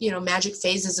 5, magic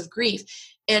phases of grief.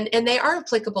 And they are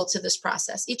applicable to this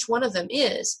process. Each one of them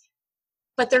is,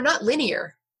 but they're not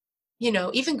linear.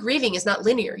 Even grieving is not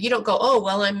linear. You don't go, oh,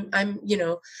 well,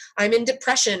 I'm in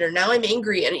depression or now I'm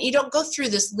angry. And you don't go through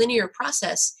this linear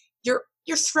process. You're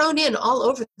thrown in all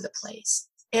over the place.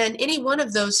 And any one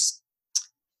of those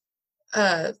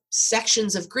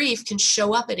sections of grief can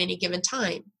show up at any given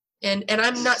time. And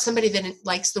I'm not somebody that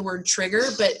likes the word trigger,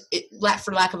 but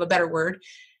for lack of a better word,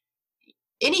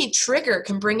 any trigger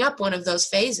can bring up one of those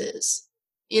phases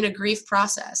in a grief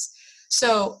process.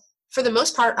 So for the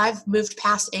most part, I've moved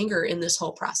past anger in this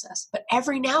whole process. But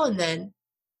every now and then,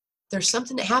 there's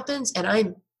something that happens and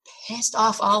I'm pissed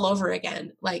off all over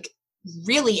again, like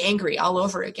really angry all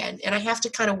over again. And I have to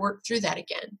kind of work through that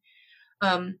again.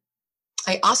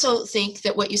 I also think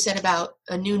that what you said about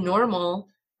a new normal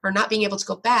or not being able to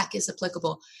go back is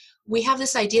applicable. We have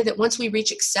this idea that once we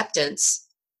reach acceptance,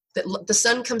 that the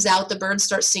sun comes out, the birds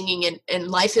start singing, and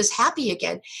life is happy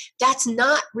again. That's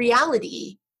not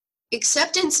reality.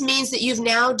 Acceptance means that you've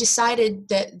now decided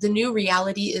that the new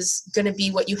reality is going to be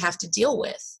what you have to deal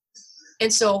with.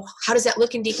 And so how does that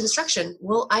look in deconstruction?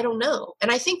 Well, I don't know.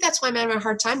 And I think that's why I'm having a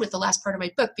hard time with the last part of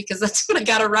my book, because that's what I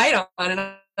got to write on. And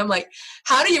I'm like,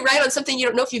 how do you write on something you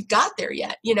don't know if you've got there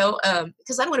yet?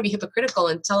 Because I don't want to be hypocritical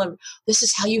and tell them this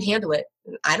is how you handle it.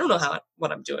 I don't know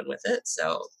what I'm doing with it.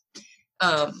 So,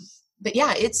 but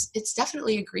yeah, it's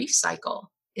definitely a grief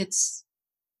cycle. It's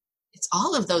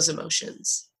all of those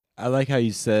emotions. I like how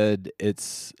you said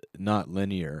it's not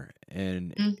linear,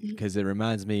 and Mm-hmm. because it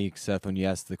reminds me, Seth, when you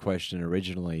asked the question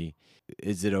originally,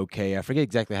 is it okay? I forget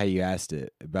exactly how you asked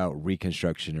it about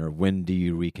reconstruction, or when do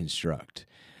you reconstruct?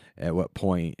 At what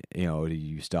point, do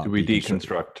you stop? Do we deconstructing?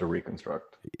 deconstruct to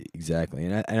reconstruct? Exactly,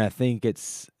 and I think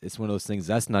it's one of those things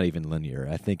that's not even linear.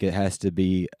 I think it has to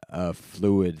be a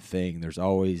fluid thing. There's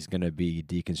always going to be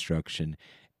deconstruction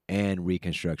and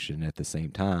reconstruction at the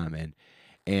same time,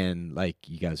 and like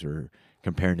you guys were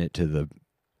comparing it to the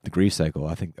grief cycle,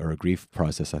 I think, or a grief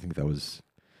process. I think that was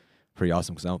pretty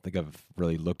awesome because I don't think I've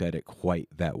really looked at it quite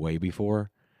that way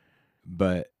before.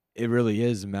 But it really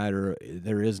is a matter.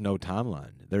 There is no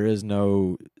timeline. There is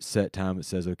no set time that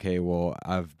says, okay, well,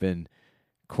 I've been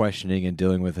questioning and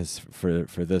dealing with this for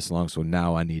this long, so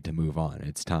now I need to move on.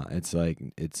 It's time. It's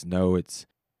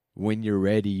when you're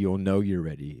ready, you'll know you're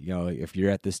ready. If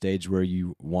you're at the stage where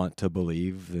you want to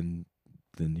believe, then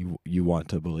you want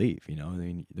to believe. I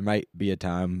mean, there might be a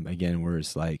time again where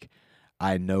it's like,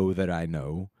 I know that I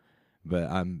know, but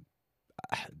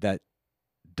that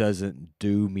doesn't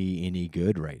do me any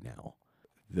good right now.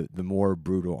 The more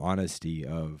brutal honesty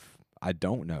of, I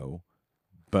don't know,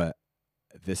 but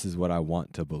this is what I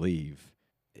want to believe,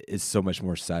 is so much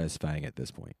more satisfying at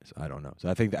this point. So I don't know. So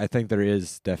I think there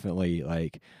is definitely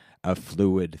like a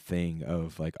fluid thing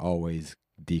of like always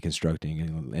deconstructing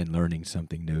and learning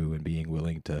something new and being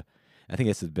willing to. I think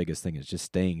that's the biggest thing, is just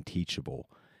staying teachable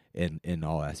in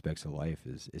all aspects of life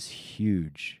is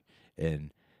huge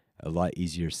and a lot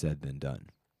easier said than done.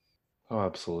 Oh,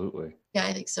 absolutely. Yeah,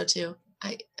 I think so too.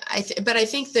 But I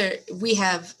think we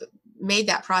have made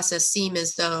that process seem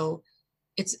as though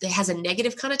it has a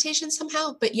negative connotation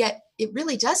somehow, but yet it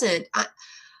really doesn't.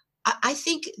 I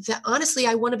think that honestly,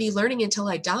 I want to be learning until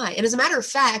I die. And as a matter of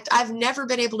fact, I've never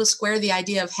been able to square the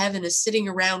idea of heaven as sitting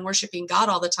around worshiping God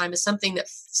all the time as something that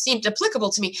seemed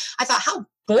applicable to me. I thought, how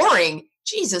boring.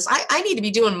 Jesus, I need to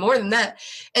be doing more than that.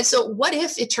 And so what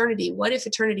if eternity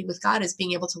with God is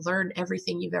being able to learn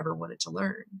everything you've ever wanted to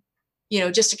learn?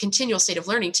 Just a continual state of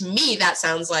learning. To me, that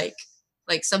sounds like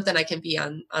something I can be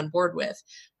on board with.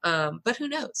 But who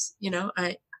knows?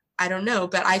 I don't know.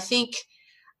 But I think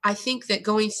that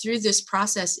going through this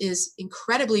process is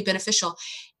incredibly beneficial.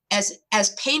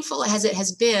 As painful as it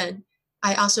has been,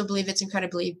 I also believe it's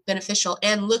incredibly beneficial.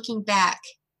 And looking back,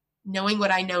 knowing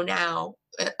what I know now,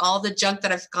 all the junk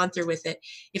that I've gone through with it,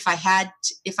 if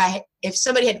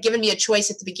somebody had given me a choice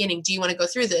at the beginning, do you want to go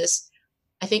through this?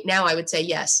 I think now I would say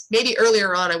yes. Maybe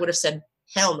earlier on I would have said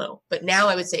hell no, but now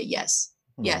I would say yes.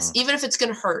 Yes. Even if it's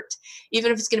going to hurt,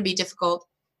 even if it's going to be difficult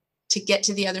to get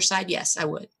to the other side, yes, I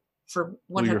would. For 100%.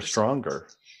 Well, you're stronger.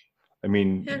 I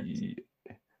mean,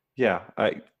 yeah,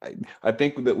 I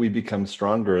think that we become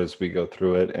stronger as we go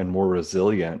through it, and more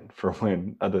resilient for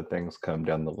when other things come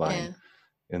down the line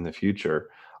in the future.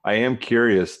 I am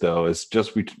curious though, is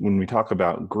just when we talk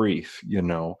about grief,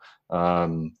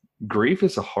 grief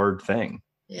is a hard thing.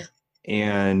 Yeah.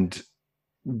 And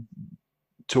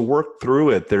to work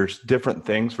through it, there's different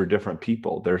things for different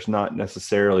people. There's not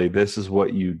necessarily, this is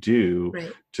what you do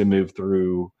to move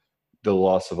through the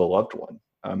loss of a loved one.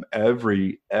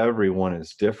 Everyone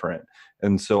is different.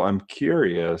 And so I'm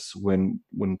curious, when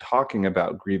talking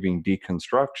about grieving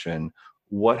deconstruction,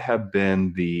 what have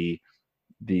been the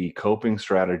coping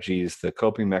strategies, the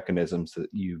coping mechanisms that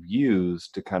you've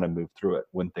used to kind of move through it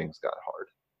when things got hard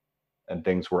and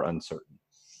things were uncertain?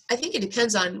 I think it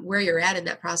depends on where you're at in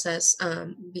that process,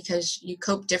 because you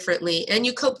cope differently, and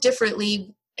you cope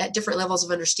differently at different levels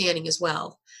of understanding as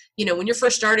well. When you're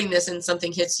first starting this and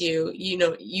something hits you,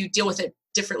 you deal with it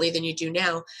differently than you do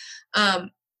now.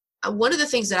 One of the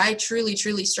things that I truly,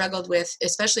 truly struggled with,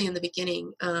 especially in the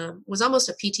beginning, was almost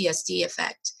a PTSD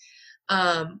effect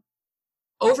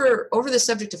over the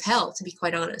subject of hell, to be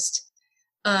quite honest.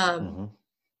 Hell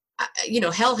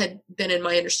had been in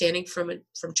my understanding from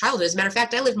childhood. As a matter of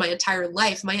fact, I lived my entire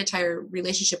life. My entire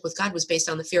relationship with God was based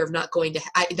on the fear of not going to,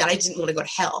 that I didn't want to go to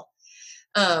hell.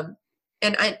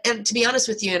 And to be honest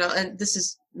with you, and this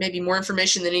is maybe more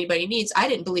information than anybody needs, I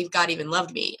didn't believe God even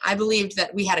loved me. I believed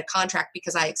that we had a contract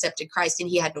because I accepted Christ and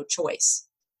he had no choice.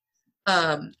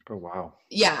 Oh, wow.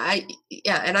 Yeah.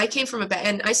 And I came from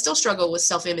and I still struggle with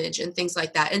self-image and things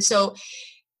like that. And so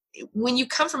when you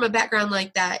come from a background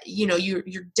like that, you're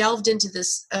delved into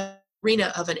this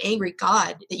arena of an angry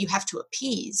God that you have to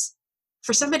appease.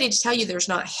 For somebody to tell you there's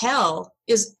not hell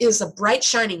is a bright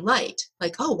shining light.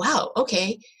 Like, oh, wow.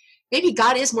 Okay. Maybe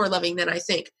God is more loving than I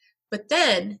think. But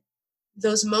then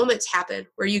those moments happen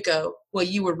where you go, well,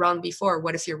 you were wrong before.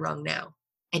 What if you're wrong now?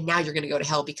 and now you're going to go to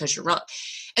hell because you're wrong.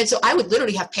 And so I would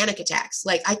literally have panic attacks.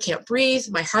 Like, I can't breathe.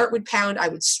 My heart would pound. I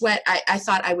would sweat. I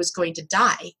thought I was going to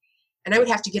die. And I would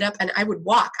have to get up and I would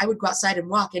walk. I would go outside and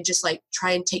walk and just like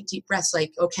try and take deep breaths.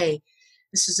 Like, okay,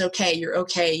 this is okay. You're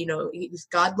okay. You know, if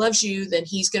God loves you, then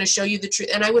he's going to show you the truth.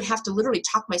 And I would have to literally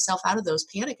talk myself out of those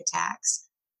panic attacks.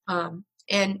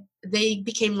 And they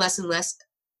became less and less.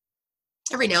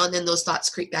 Every now and then those thoughts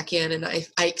creep back in, and I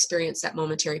experience that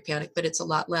momentary panic, but it's a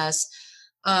lot less.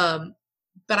 But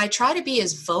I try to be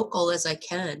as vocal as I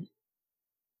can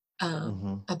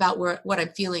about what I'm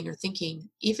feeling or thinking,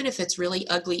 even if it's really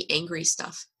ugly, angry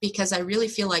stuff, because I really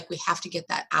feel like we have to get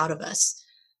that out of us.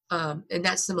 And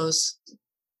that's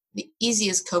the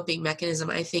easiest coping mechanism,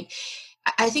 I think.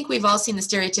 I think we've all seen the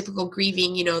stereotypical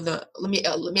grieving, you know,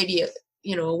 maybe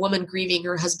a woman grieving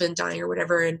her husband dying or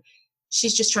whatever, and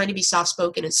she's just trying to be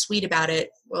soft-spoken and sweet about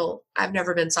it. Well, I've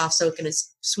never been soft-spoken and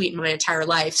sweet in my entire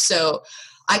life, so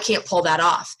I can't pull that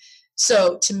off.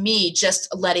 So to me,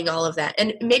 just letting all of that,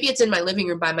 and maybe it's in my living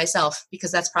room by myself,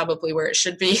 because that's probably where it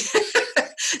should be.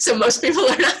 So most people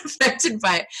are not affected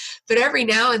by it. But every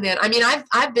now and then, I mean,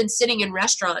 I've been sitting in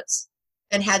restaurants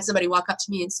and had somebody walk up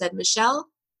to me and said, Michelle,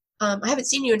 I haven't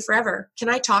seen you in forever. Can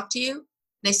I talk to you?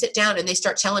 They sit down and they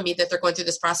start telling me that they're going through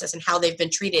this process and how they've been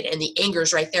treated, and the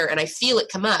anger's right there. And I feel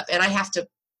it come up, and I have to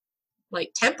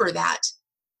like temper that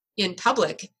in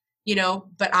public, you know,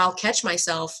 but I'll catch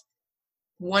myself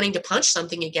wanting to punch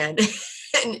something again.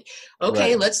 And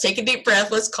okay, let's take a deep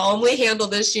breath. Let's calmly handle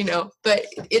this, you know, but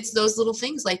it's those little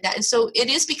things like that. And so it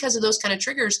is because of those kind of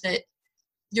triggers that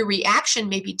your reaction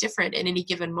may be different in any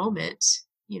given moment.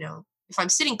 You know, if I'm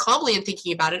sitting calmly and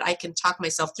thinking about it, I can talk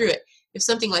myself through it. If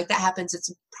something like that happens,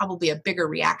 it's probably a bigger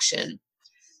reaction.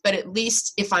 But at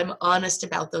least if I'm honest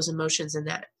about those emotions and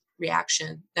that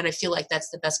reaction, then I feel like that's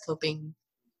the best coping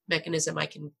mechanism I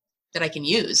can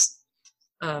use.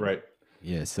 Right.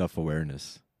 Yeah,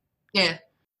 self-awareness. Yeah.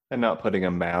 And not putting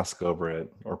a mask over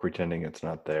it or pretending it's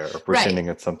not there or pretending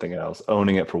it's something else,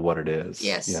 owning it for what it is.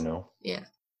 Yes. You know? Yeah.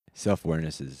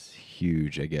 Self-awareness is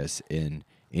huge, I guess, in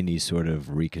any sort of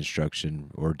reconstruction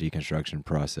or deconstruction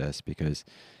process, because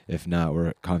if not,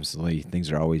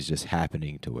 things are always just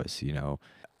happening to us, you know.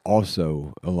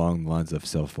 Also, along the lines of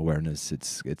self-awareness,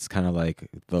 it's kind of like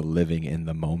the living in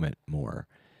the moment more,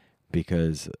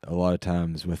 because a lot of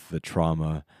times with the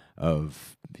trauma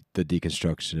of the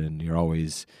deconstruction, you're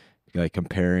always like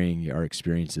comparing our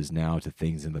experiences now to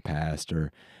things in the past,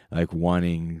 or like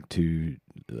wanting to,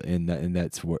 and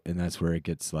that's where it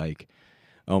gets like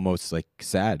almost like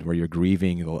sad, where you're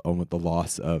grieving the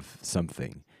loss of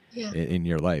something in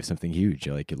your life, something huge,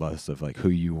 like your loss of like who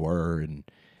you were and,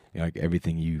 you know, like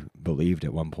everything you believed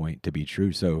at one point to be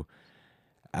true. So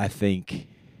I think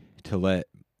to let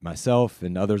myself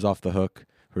and others off the hook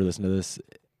who are listening to this,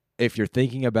 if you're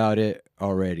thinking about it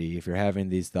already, if you're having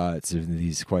these thoughts and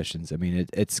these questions, I mean,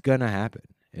 it's going to happen.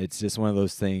 It's just one of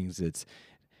those things.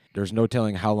 There's no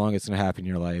telling how long it's going to happen in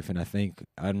your life. And I think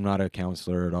I'm not a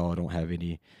counselor at all. I don't have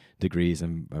any degrees.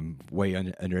 I'm way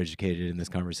undereducated in this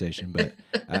conversation, but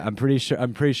I'm pretty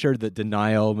sure that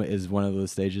denial is one of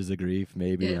those stages of grief.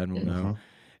 Maybe, I don't know.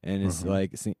 And it's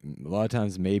like a lot of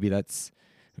times maybe that's,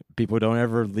 people don't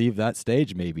ever leave that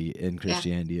stage maybe in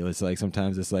Christianity. It's like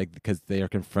sometimes it's like because they are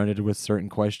confronted with certain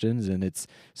questions, and it's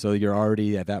so you're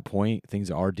already at that point,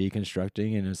 things are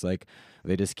deconstructing, and it's like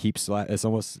they just keep it's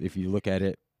almost, if you look at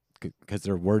it, because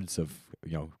they're words of,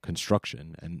 you know,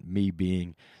 construction, and me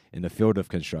being in the field of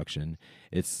construction,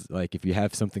 it's like if you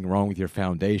have something wrong with your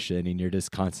foundation and you're just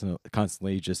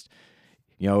constantly just,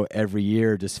 you know, every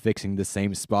year just fixing the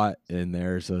same spot in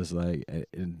there. So it's like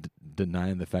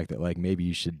denying the fact that like maybe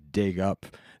you should dig up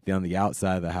on the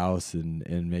outside of the house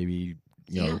and maybe,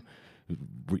 you know,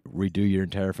 redo your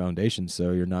entire foundation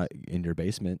so you're not in your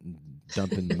basement and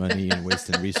dumping money and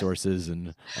wasting resources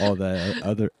and all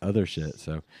that other shit.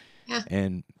 So,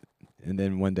 and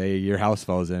then one day your house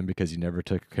falls in because you never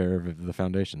took care of the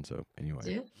foundation. So anyway.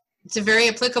 Yeah. It's a very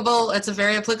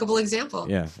applicable example.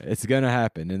 Yeah, it's going to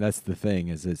happen. And that's the thing,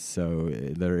 is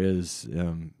there is,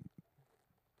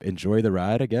 enjoy the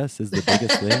ride, I guess, is the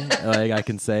biggest thing. Like I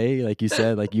can say, like you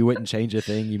said, like you wouldn't change a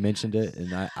thing. You mentioned it,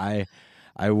 and I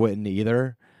wouldn't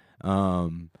either.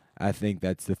 I think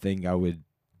that's the thing I would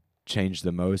change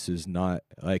the most, is not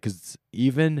like, because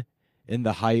even in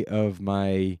the height of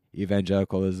my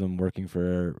evangelicalism, working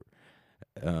for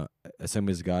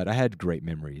Assemblies of God, I had great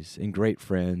memories and great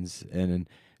friends, and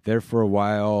there for a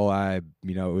while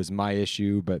it was my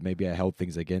issue, but maybe I held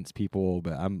things against people,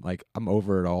 but I'm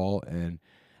over it all, and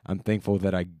I'm thankful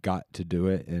that I got to do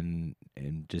it, and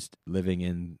just living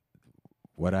in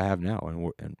what I have now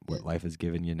and what life has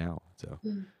given you now. So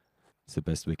It's the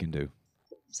best we can do.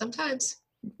 Sometimes.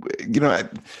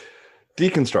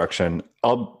 Deconstruction.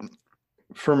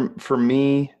 For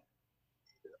me,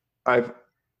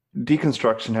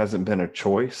 deconstruction hasn't been a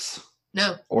choice.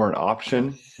 No. Or an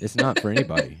option. It's not for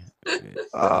anybody.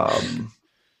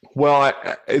 Well,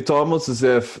 it's almost as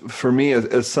if for me,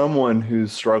 as someone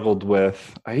who's struggled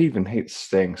with, I even hate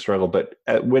saying struggle, but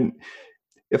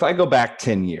if I go back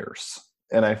 10 years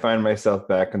and I find myself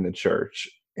back in the church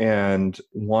and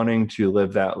wanting to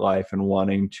live that life and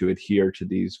wanting to adhere to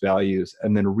these values,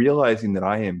 and then realizing that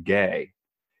I am gay,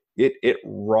 it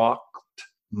rocked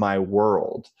my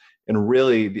world. And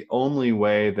really the only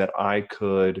way that I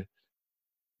could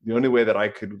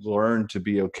learn to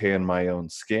be okay in my own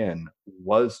skin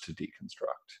was to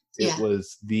deconstruct. Yeah.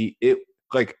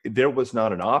 There was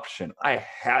not an option. I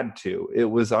had to. It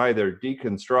was either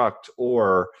deconstruct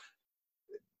or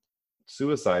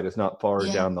suicide is not far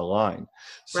down the line.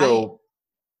 So,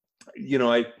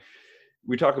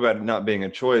 we talk about it not being a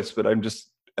choice, but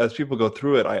as people go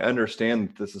through it, I understand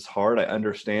that this is hard. I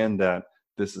understand that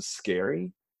this is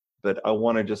scary. But I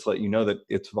want to just let you know that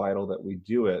it's vital that we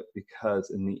do it,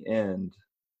 because in the end,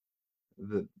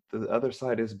 the other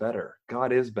side is better.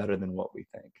 God is better than what we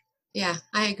think. Yeah,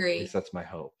 I agree. At least that's my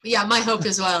hope. Yeah, my hope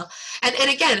as well. And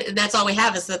again, that's all we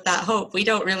have is that hope. We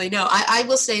don't really know. I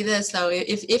will say this, though.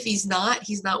 If he's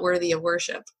not worthy of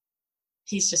worship.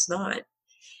 He's just not.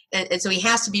 And so he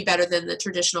has to be better than the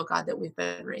traditional God that we've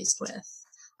been raised with.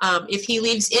 If he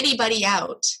leaves anybody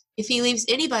out,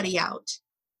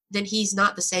 then he's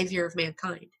not the savior of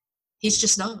mankind. He's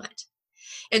just not.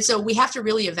 And so we have to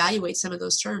really evaluate some of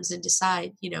those terms and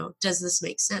decide, does this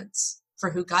make sense for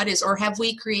who God is? Or have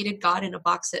we created God in a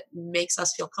box that makes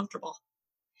us feel comfortable?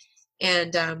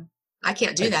 And I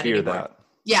can't do that anymore. That.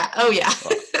 Yeah. Oh, yeah.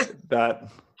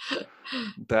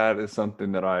 That is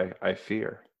something that I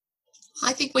fear.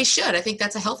 I think we should. I think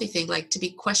that's a healthy thing, to be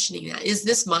questioning that. Is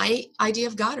this my idea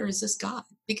of God, or is this God?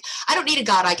 I don't need a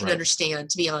God I can understand,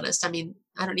 to be honest. I mean,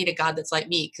 I don't need a God that's like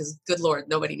me, because good Lord,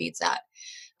 nobody needs that.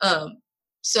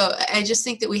 So I just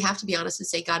think that we have to be honest and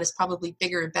say God is probably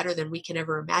bigger and better than we can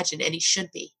ever imagine, and he should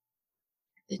be.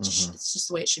 It's just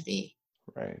the way it should be.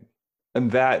 Right.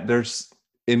 And that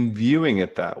in viewing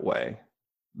it that way,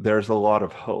 there's a lot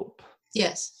of hope.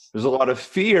 Yes. There's a lot of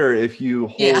fear if you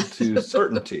hold to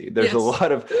certainty. There's a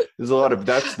lot of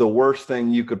that's the worst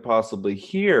thing you could possibly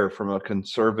hear from a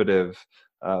conservative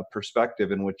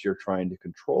perspective in which you're trying to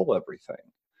control everything.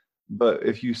 But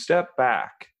if you step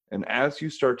back, and as you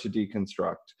start to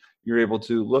deconstruct, you're able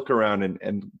to look around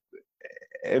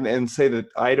and say that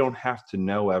I don't have to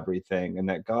know everything, and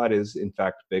that God is in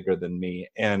fact bigger than me,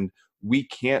 and we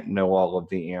can't know all of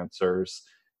the answers.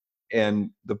 And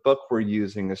the book we're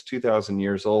using is 2,000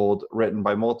 years old, written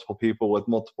by multiple people with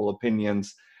multiple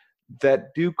opinions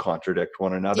that do contradict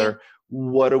one another. Yeah.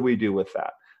 What do we do with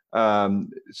that?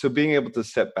 So being able to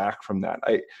step back from that.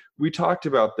 We talked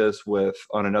about this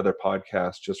on another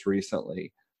podcast just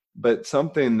recently, but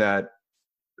something that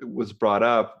was brought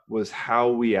up was how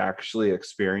we actually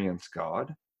experience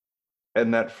God.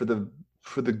 And that for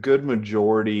the good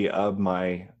majority of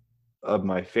my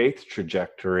faith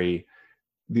trajectory,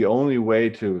 the only way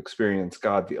to experience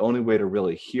God, the only way to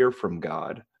really hear from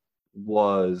God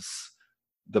was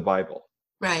the Bible.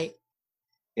 Right.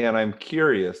 And I'm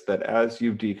curious that as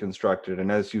you've deconstructed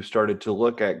and as you started to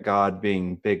look at God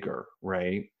being bigger,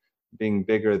 right? Being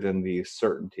bigger than these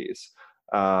certainties,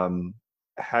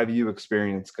 have you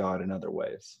experienced God in other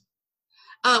ways?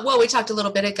 Well, we talked a little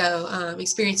bit ago,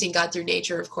 experiencing God through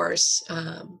nature, of course.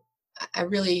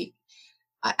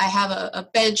 I have a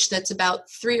bench that's about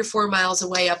 3 or 4 miles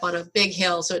away up on a big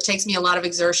hill, so it takes me a lot of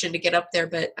exertion to get up there.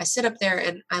 But I sit up there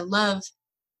and I love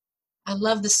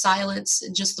the silence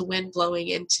and just the wind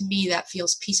blowing, and to me that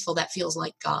feels peaceful. That feels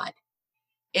like God,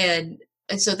 and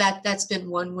so that's been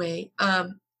one way.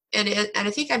 And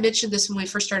I think I mentioned this when we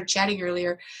first started chatting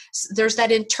earlier. There's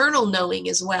that internal knowing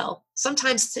as well.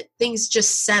 Sometimes things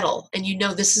just settle, and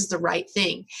this is the right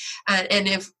thing. And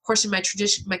of course, in my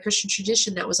Christian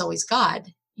tradition, that was always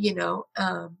God.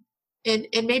 And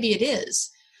maybe it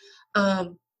is.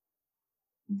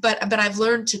 But I've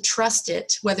learned to trust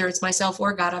it, whether it's myself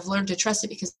or God. I've learned to trust it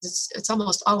because it's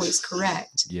almost always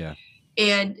correct. Yeah.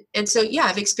 And so,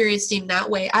 I've experienced him that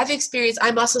way.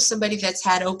 I'm also somebody that's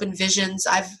had open visions.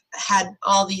 I've had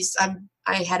all these, I'm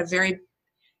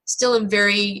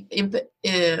very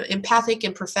empathic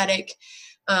and prophetic.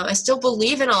 I still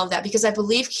believe in all of that because I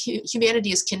believe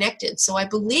humanity is connected. So I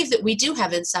believe that we do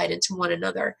have insight into one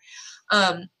another.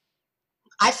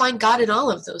 I find God in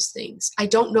all of those things. I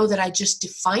don't know that I just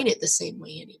define it the same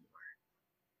way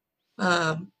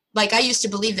anymore. like I used to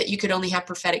believe that you could only have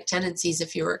prophetic tendencies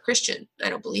if you were a Christian. I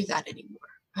don't believe that anymore.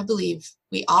 I believe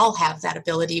we all have that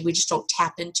ability. We just don't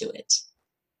tap into it.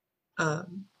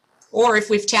 Or if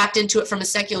we've tapped into it from a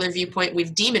secular viewpoint,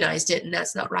 we've demonized it, and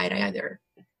that's not right either.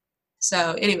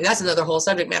 So anyway, that's another whole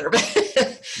subject matter.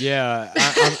 Yeah,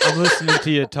 I'm listening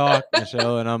to you talk,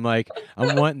 Michelle, and I'm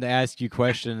wanting to ask you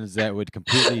questions that would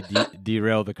completely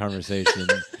derail the conversation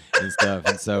and stuff.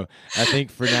 And so I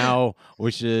think for now we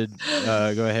should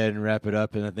go ahead and wrap it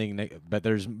up. And I think, but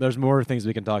there's more things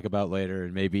we can talk about later,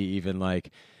 and maybe even like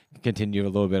continue a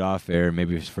little bit off air,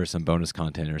 maybe for some bonus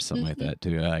content or something like that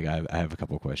too. Like I have a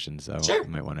couple of questions I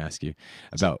might want to ask you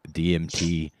about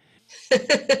DMT. So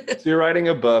you're writing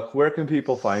a book. Where can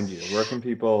people find you? Where can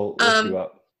people look you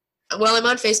up? Well, I'm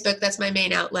on Facebook. That's my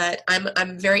main outlet. I'm a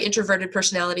very introverted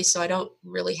personality, so I don't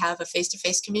really have a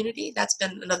face-to-face community. That's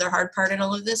been another hard part in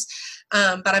all of this.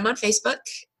 But I'm on Facebook.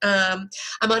 I'm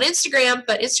on Instagram,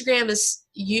 but Instagram is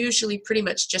usually pretty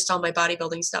much just all my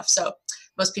bodybuilding stuff. So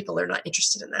most people are not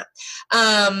interested in that.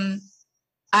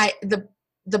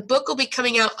 The book will be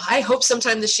coming out, I hope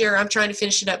sometime this year. I'm trying to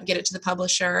finish it up and get it to the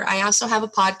publisher. I also have a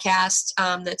podcast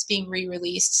that's being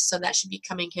re-released, so that should be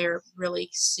coming here really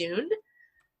soon.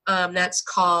 That's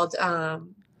called The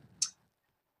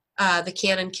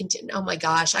Canon Oh my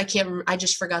gosh, I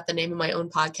just forgot the name of my own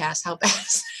podcast. How bad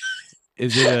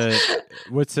is it?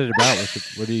 What's it about?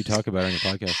 What do you talk about on your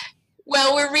podcast?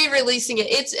 Well, we're re-releasing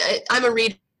it. I'm a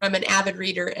reader. I'm an avid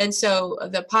reader. And so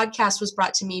the podcast was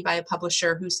brought to me by a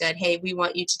publisher who said, hey, we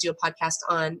want you to do a podcast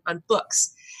on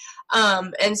books.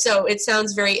 And so it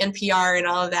sounds very NPR and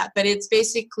all of that, but it's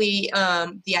basically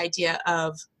the idea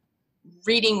of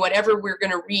reading whatever we're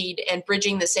going to read and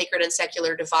bridging the sacred and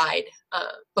secular divide,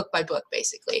 book by book,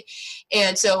 basically.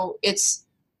 And so it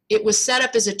was set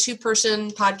up as a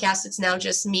 2-person podcast. It's now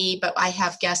just me, but I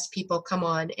have guest people come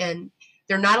on, and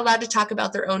they're not allowed to talk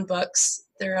about their own books.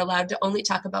 They're allowed to only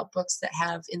talk about books that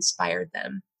have inspired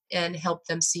them and helped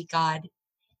them see God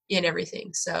in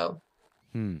everything. So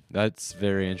that's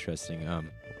very interesting.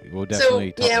 We'll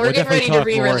definitely talk. Yeah, we're getting ready to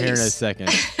re-release more here in a second.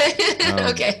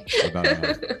 Okay.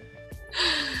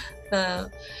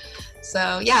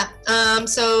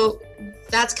 So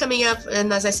that's coming up,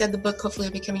 and as I said, the book hopefully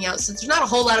will be coming out. So there's not a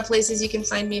whole lot of places you can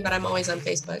find me, but I'm always on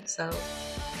Facebook. So.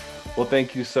 Well,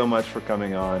 thank you so much for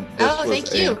coming on. This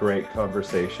was a great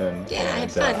conversation. Yeah, I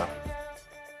had fun.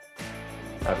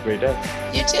 Have a great day.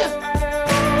 You too.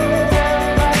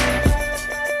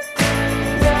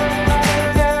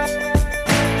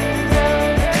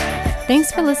 Thanks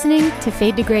for listening to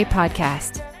Fade to Gray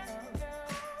podcast.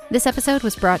 This episode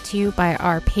was brought to you by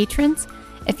our patrons.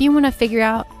 If you want to figure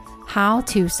out how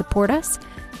to support us,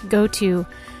 go to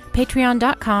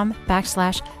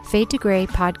patreon.com/Fade to Gray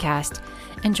podcast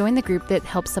and join the group that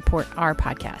helps support our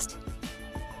podcast.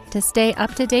 To stay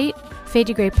up to date, Fade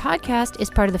to Gray podcast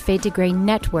is part of the Fade to Gray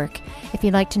network. If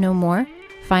you'd like to know more,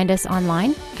 find us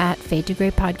online at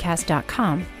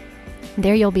fadetograypodcast.com.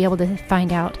 There you'll be able to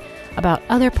find out about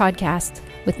other podcasts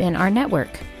within our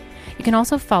network. You can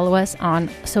also follow us on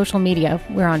social media.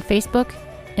 We're on Facebook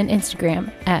and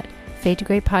Instagram at Fade to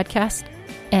Gray Podcast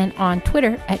and on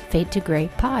Twitter at Fade to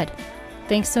Gray Pod.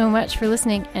 Thanks so much for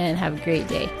listening and have a great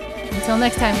day. Until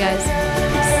next time,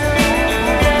 guys.